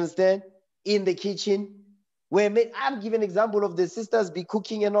 you understand, in the kitchen. I'm giving an example of the sisters be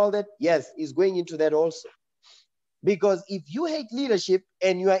cooking and all that. Yes, it's going into that also. Because if you hate leadership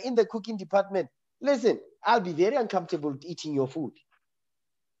and you are in the cooking department, listen, I'll be very uncomfortable eating your food.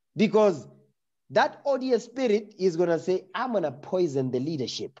 Because that odious spirit is going to say, I'm going to poison the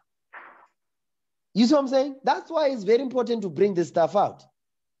leadership. You see what I'm saying? That's why it's very important to bring this stuff out.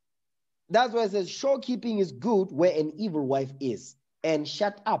 That's why it says, shorekeeping is good where an evil wife is, and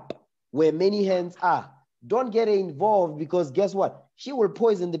shut up where many hands are. Don't get her involved, because guess what? She will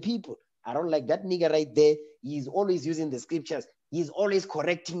poison the people. I don't like that nigga right there. He's always using the scriptures. He's always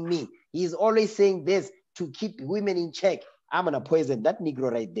correcting me. He's always saying this to keep women in check. I'm going to poison that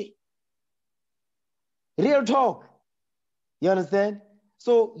Negro right there. Real talk. You understand?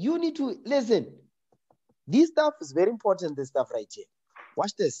 So you need to listen. This stuff is very important, this stuff right here.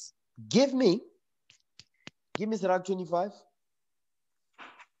 Watch this. Give me Sirach 25.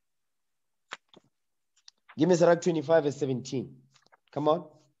 Give me Sirach 25 verse 17. Come on.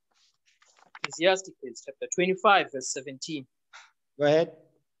 Ecclesiastes chapter 25 verse 17. Go ahead.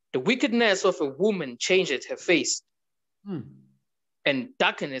 The wickedness of a woman changeth her face, and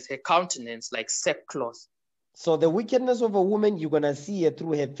darkeneth her countenance like sackcloth. So the wickedness of a woman, you're going to see her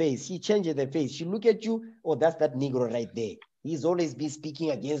through her face. She changes her face. She look at you, oh, that's that Negro right there. He's always be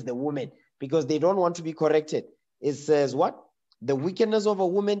speaking against the woman because they don't want to be corrected. It says what? The wickedness of a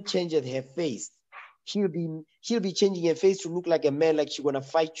woman changeth her face. She'll be changing her face to look like a man, like she's going to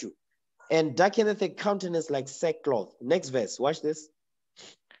fight you. And darkeneth her countenance like sackcloth. Next verse, watch this.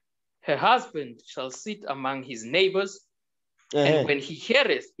 Her husband shall sit among his neighbors, and when he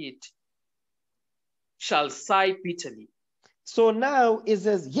heareth it, shall sigh bitterly. So now it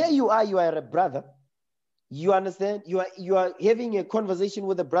says, here you are a brother. You understand? You are having a conversation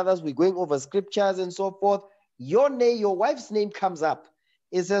with the brothers. We're going over scriptures and so forth. Your wife's name comes up.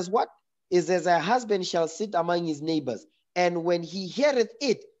 It says what? It says a husband shall sit among his neighbors. And when he heareth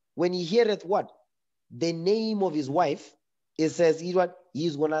what? The name of his wife, it says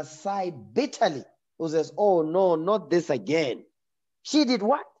he's going to sigh bitterly. It says, oh no, not this again. She did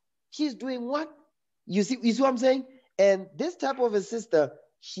what? She's doing what? You see what I'm saying? And this type of a sister,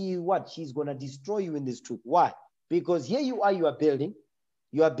 she's going to destroy you in this truth. Why? Because here you are building.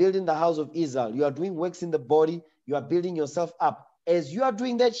 You are building the house of Israel. You are doing works in the body. You are building yourself up. As you are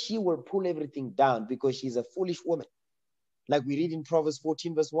doing that, she will pull everything down because she's a foolish woman. Like we read in Proverbs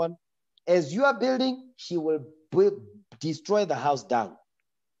 14 verse 1. As you are building, she will destroy the house down.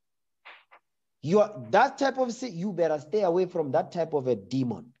 That type of sin, you better stay away from that type of a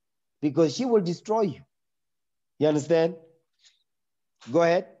demon, because she will destroy you. You understand? Go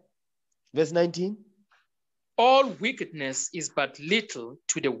ahead. Verse 19. All wickedness is but little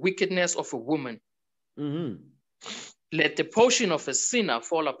to the wickedness of a woman. Let the portion of a sinner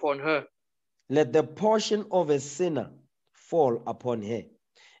fall upon her. Let the portion of a sinner fall upon her.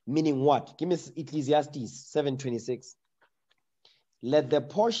 Meaning what? Give me Ecclesiastes 7:26. Let the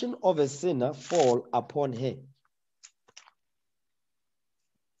portion of a sinner fall upon her.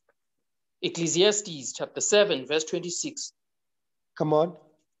 Ecclesiastes chapter 7 verse 26. Come on.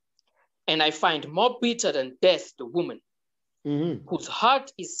 And I find more bitter than death the woman, whose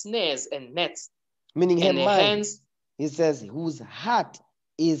heart is snares and nets. Meaning her mind. He says, whose heart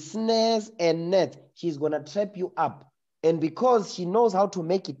is snares and nets. She's going to trap you up. And because she knows how to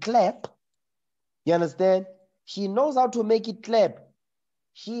make it clap, you understand? She knows how to make it clap.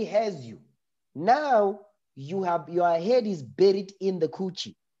 She has you. Now your head is buried in the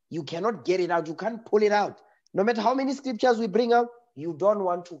coochie. You cannot get it out. You can't pull it out. No matter how many scriptures we bring out, you don't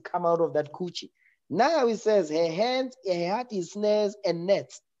want to come out of that coochie. Now it says her heart is snares and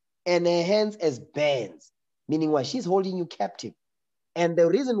nets, and her hands as bands. Meaning what? She's holding you captive. And the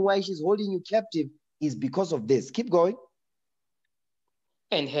reason why she's holding you captive is because of this. Keep going.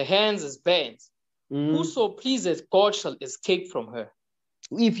 And her hands as bands. Whoso pleaseth God shall escape from her.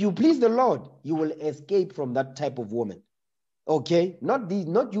 If you please the Lord, you will escape from that type of woman. Okay? Not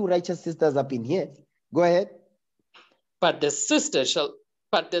you righteous sisters up in here. Go ahead. But the sinner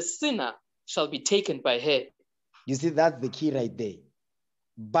shall be taken by her. You see, that's the key right there.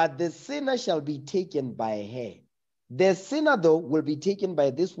 But the sinner shall be taken by her. The sinner, though, will be taken by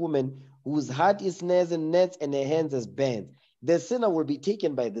this woman whose heart is snares and nets and her hands as bands. The sinner will be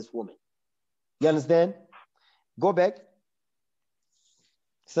taken by this woman. You understand? Go back.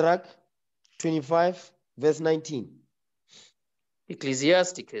 Sirach 25, verse 19.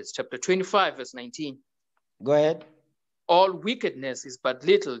 Ecclesiasticus chapter 25, verse 19. Go ahead. All wickedness is but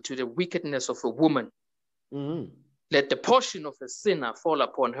little to the wickedness of a woman. Let the portion of a sinner fall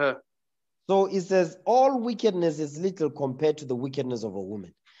upon her. So it says, all wickedness is little compared to the wickedness of a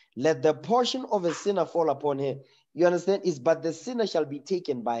woman. Let the portion of a sinner fall upon her. You understand? It's but the sinner shall be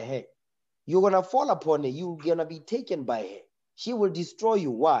taken by her. You're going to fall upon her. You're going to be taken by her. She will destroy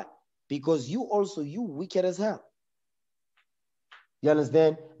you. Why? Because you wicked as hell. You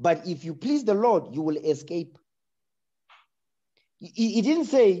understand? But if you please the Lord, you will escape. He didn't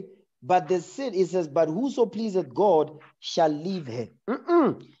say, but the sin, it says, but whoso pleaseth God shall leave her.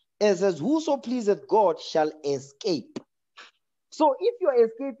 It says, whoso pleaseth God shall escape. So if you're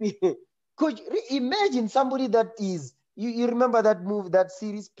escaping, could you imagine somebody that is, you remember that movie, that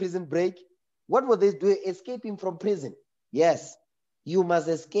series, Prison Break? What were they doing? Escaping from prison. Yes, you must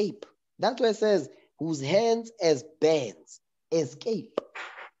escape. That's why it says, whose hands as bands. Escape.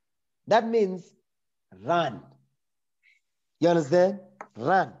 That means run. You understand?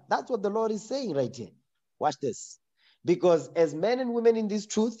 Run. That's what the Lord is saying right here. Watch this. Because as men and women in this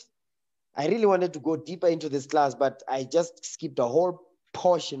truth, I really wanted to go deeper into this class, but I just skipped a whole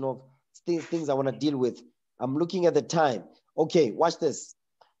portion of things I want to deal with. I'm looking at the time. Okay, watch this.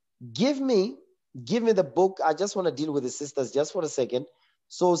 Give me the book. I just want to deal with the sisters just for a second.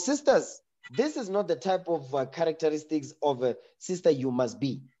 So sisters, this is not the type of characteristics of a sister you must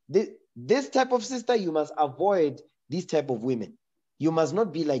be. This type of sister, you must avoid these type of women. You must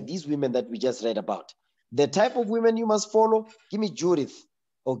not be like these women that we just read about. The type of women you must follow, give me Judith.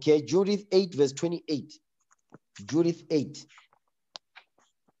 Okay, Judith 8, verse 28. Judith 8.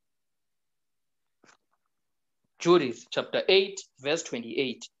 Judith chapter 8, verse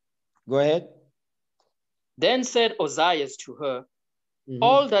 28. Go ahead. Then said Ozias to her,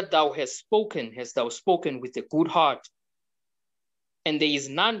 all that thou hast thou spoken with a good heart, and there is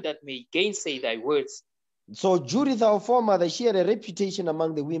none that may gainsay thy words. So Judith, our foremother, she had a reputation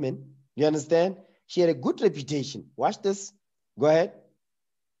among the women. You understand? She had a good reputation. Watch this. Go ahead.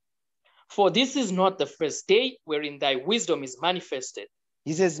 For this is not the first day wherein thy wisdom is manifested.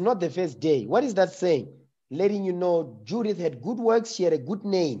 He says, not the first day. What is that saying? Letting you know Judith had good works. She had a good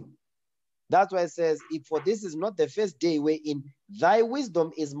name. That's why it says, if for this is not the first day wherein thy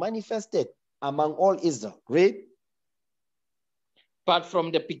wisdom is manifested among all Israel. Read. But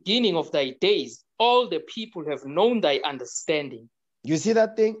from the beginning of thy days, all the people have known thy understanding. You see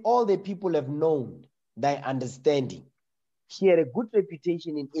that thing? All the people have known thy understanding. She had a good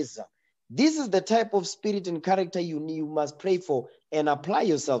reputation in Israel. This is the type of spirit and character you must pray for and apply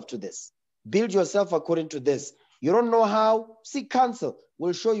yourself to this. Build yourself according to this. You don't know how? Seek counsel.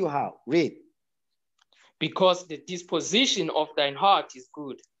 We'll show you how. Read. Because the disposition of thine heart is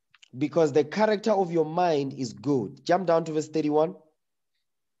good. Because the character of your mind is good. Jump down to verse 31.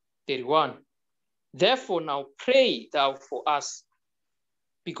 31. Therefore now pray thou for us,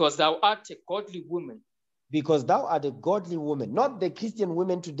 because thou art a godly woman. Because thou art a godly woman. Not the Christian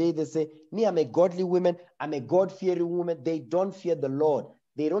women today, they say, me, I'm a godly woman. I'm a God-fearing woman. They don't fear the Lord.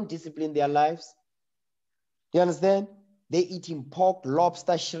 They don't discipline their lives. You understand? They eating pork,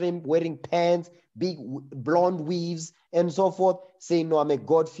 lobster, shrimp, wearing pants, big blonde weaves, and so forth, saying, no, I'm a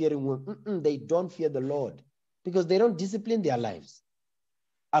God-fearing woman. They don't fear the Lord because they don't discipline their lives.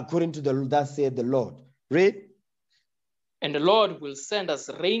 According to that said the Lord. Read. And the Lord will send us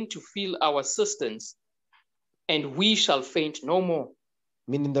rain to fill our cisterns, and we shall faint no more.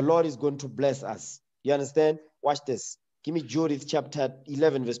 Meaning the Lord is going to bless us. You understand? Watch this. Give me Judith chapter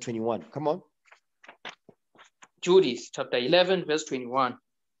 11, verse 21. Come on. Judith chapter 11, verse 21.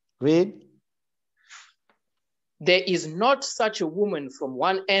 Read. There is not such a woman from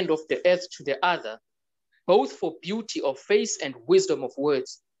one end of the earth to the other, both for beauty of face and wisdom of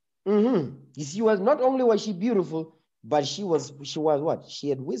words. You see, not only was she beautiful, but she was what? She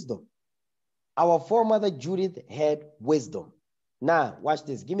had wisdom. Our foremother Judith had wisdom. Now, watch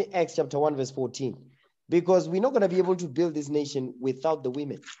this. Give me Acts chapter 1, verse 14. Because we're not going to be able to build this nation without the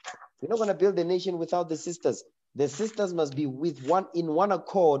women. We're not going to build the nation without the sisters. The sisters must be in one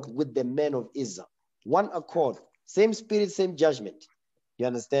accord with the men of Israel. One accord. Same spirit, same judgment. You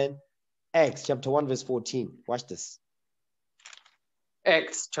understand? Acts chapter 1, verse 14. Watch this.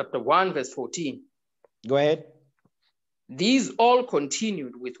 Acts chapter 1, verse 14. Go ahead. These all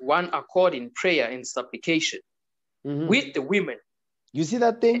continued with one accord in prayer and supplication with the women. You see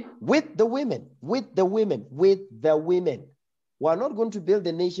that thing? With the women, with the women, with the women. We are not going to build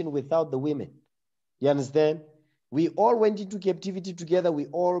a nation without the women. You understand? We all went into captivity together. We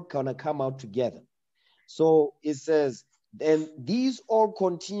all gonna come out together. So it says, and these all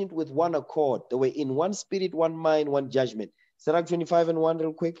continued with one accord. They were in one spirit, one mind, one judgment. Sirach 25 and 1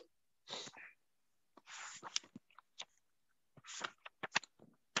 real quick.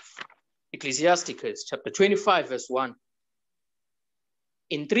 Ecclesiasticus chapter 25 verse 1.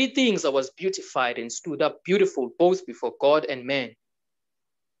 In three things I was beautified and stood up beautiful both before God and man: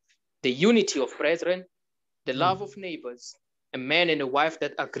 the unity of brethren, the love of neighbors, a man and a wife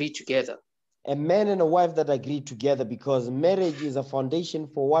that agree together. A man and a wife that agree together, because marriage is a foundation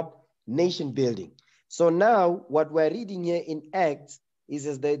for what? Nation building. So now what we're reading here in Acts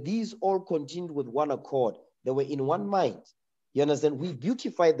is that these all continued with one accord. They were in one mind. You understand? We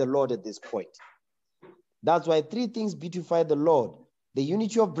beautified the Lord at this point. That's why three things beautify the Lord. The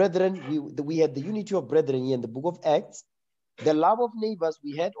unity of brethren, we had the unity of brethren here in the book of Acts. The love of neighbors,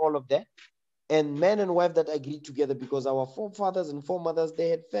 we had all of that. And man and wife that agreed together, because our forefathers and foremothers, they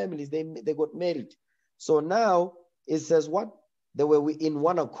had families, they got married. So now it says what? They were in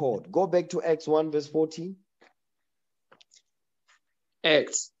one accord. Go back to Acts 1 verse 14.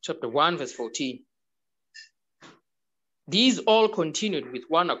 Acts chapter 1 verse 14. These all continued with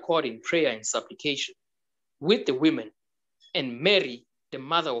one accord in prayer and supplication with the women, and Mary, the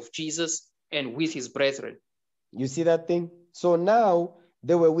mother of Jesus, and with his brethren. You see that thing? So now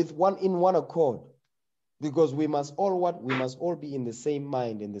they were in one accord, because we must all what? We must all be in the same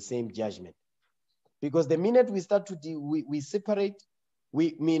mind, in the same judgment. Because the minute we start to we separate,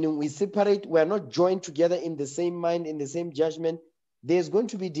 we are not joined together in the same mind, in the same judgment, there's going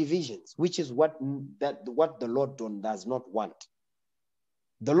to be divisions, which is what the Lord does not want.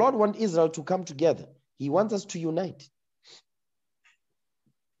 The Lord wants Israel to come together. He wants us to unite.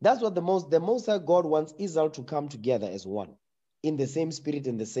 That's what the Most High God wants Israel to come together as one, in the same spirit,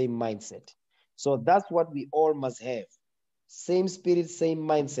 in the same mindset. So that's what we all must have. Same spirit, same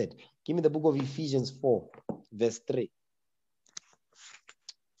mindset. Give me the book of Ephesians 4, verse 3.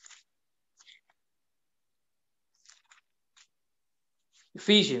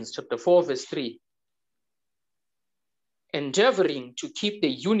 Ephesians chapter 4, verse 3. Endeavoring to keep the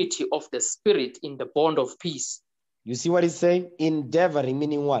unity of the Spirit in the bond of peace. You see what he's saying? Endeavoring,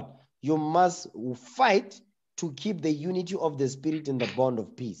 meaning what? You must fight to keep the unity of the Spirit in the bond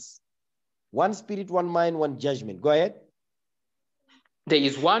of peace. One spirit, one mind, one judgment. Go ahead. There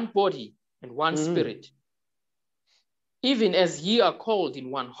is one body and one spirit, even as ye are called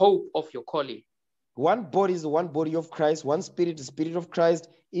in one hope of your calling. One body is the one body of Christ, one spirit, the spirit of Christ,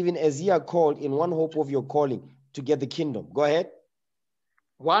 even as ye are called in one hope of your calling to get the kingdom. Go ahead.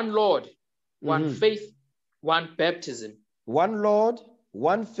 One Lord, one faith, one baptism. One Lord,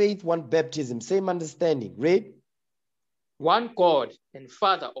 one faith, one baptism. Same understanding. Read. One God and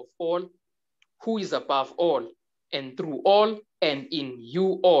Father of all, who is above all, and through all, and in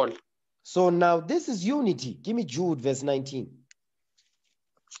you all. So now this is unity. Give me Jude verse 19.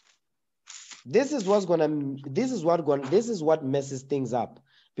 This is what messes things up.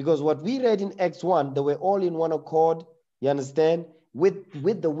 Because what we read in Acts 1, they were all in one accord, you understand,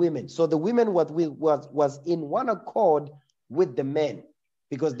 with the women. So the women was in one accord with the men.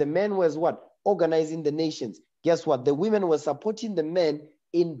 Because the men was what? Organizing the nations. Guess what? The women were supporting the men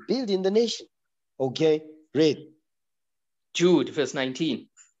in building the nation. Okay, read. Jude verse 19.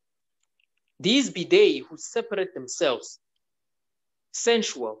 These be they who separate themselves,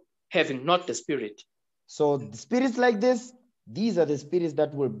 sensual, having not the Spirit. So the spirits like this, these are the spirits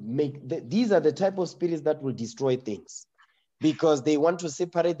that will these are the type of spirits that will destroy things. Because they want to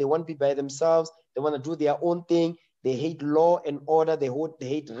separate, they want to be by themselves, they want to do their own thing, they hate law and order, they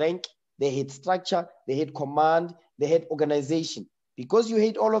hate rank, they hate structure, they hate command, they hate organization. Because you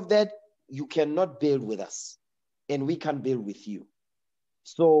hate all of that, you cannot build with us, and we can't build with you.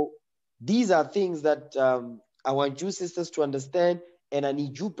 So these are things that I want you sisters to understand, and I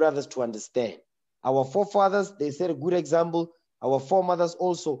need you brothers to understand. Our forefathers, they set a good example. Our foremothers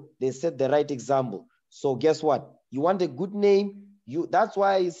also, they set the right example. So guess what? You want a good name? That's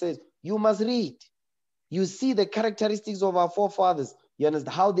why he says you must read. You see the characteristics of our forefathers. You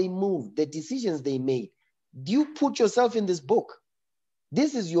understand how they moved, the decisions they made. Do you put yourself in this book?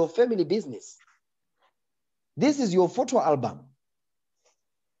 This is your family business. This is your photo album.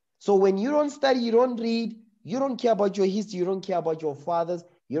 So when you don't study, you don't read, you don't care about your history, you don't care about your fathers,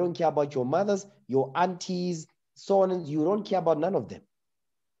 you don't care about your mothers, your aunties, so on, and you don't care about none of them.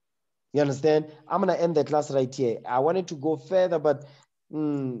 You understand? I'm going to end the class right here. I wanted to go further, but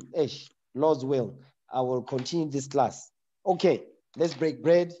Lord's will, I will continue this class. Okay, let's break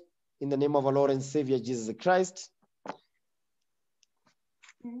bread in the name of our Lord and Savior, Jesus Christ.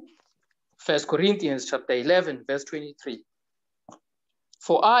 1 Corinthians chapter 11, verse 23.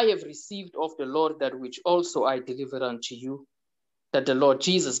 For I have received of the Lord that which also I delivered unto you, that the Lord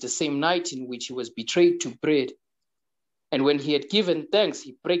Jesus, the same night in which he was betrayed, took bread. And when he had given thanks,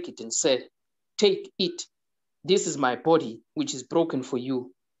 he brake it and said, Take, eat. This is my body, which is broken for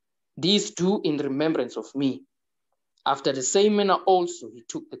you. These do in remembrance of me. After the same manner also he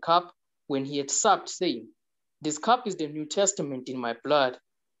took the cup when he had supped, saying, This cup is the New Testament in my blood.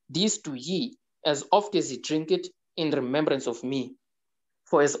 This do ye, as oft as ye drink it, in remembrance of me.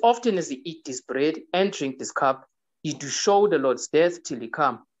 For as often as ye eat this bread and drink this cup, ye do show the Lord's death till he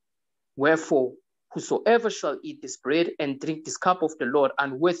come. Wherefore, whosoever shall eat this bread and drink this cup of the Lord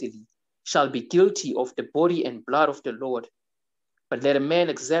unworthily shall be guilty of the body and blood of the Lord. But let a man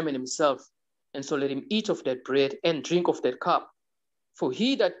examine himself, and so let him eat of that bread and drink of that cup. For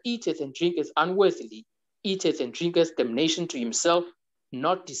he that eateth and drinketh unworthily eateth and drinketh damnation to himself,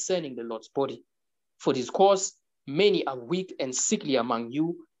 not discerning the Lord's body. For this cause many are weak and sickly among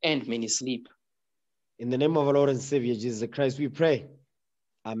you, and many sleep. In the name of our Lord and Savior, Jesus Christ, we pray.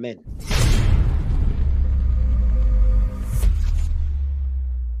 Amen.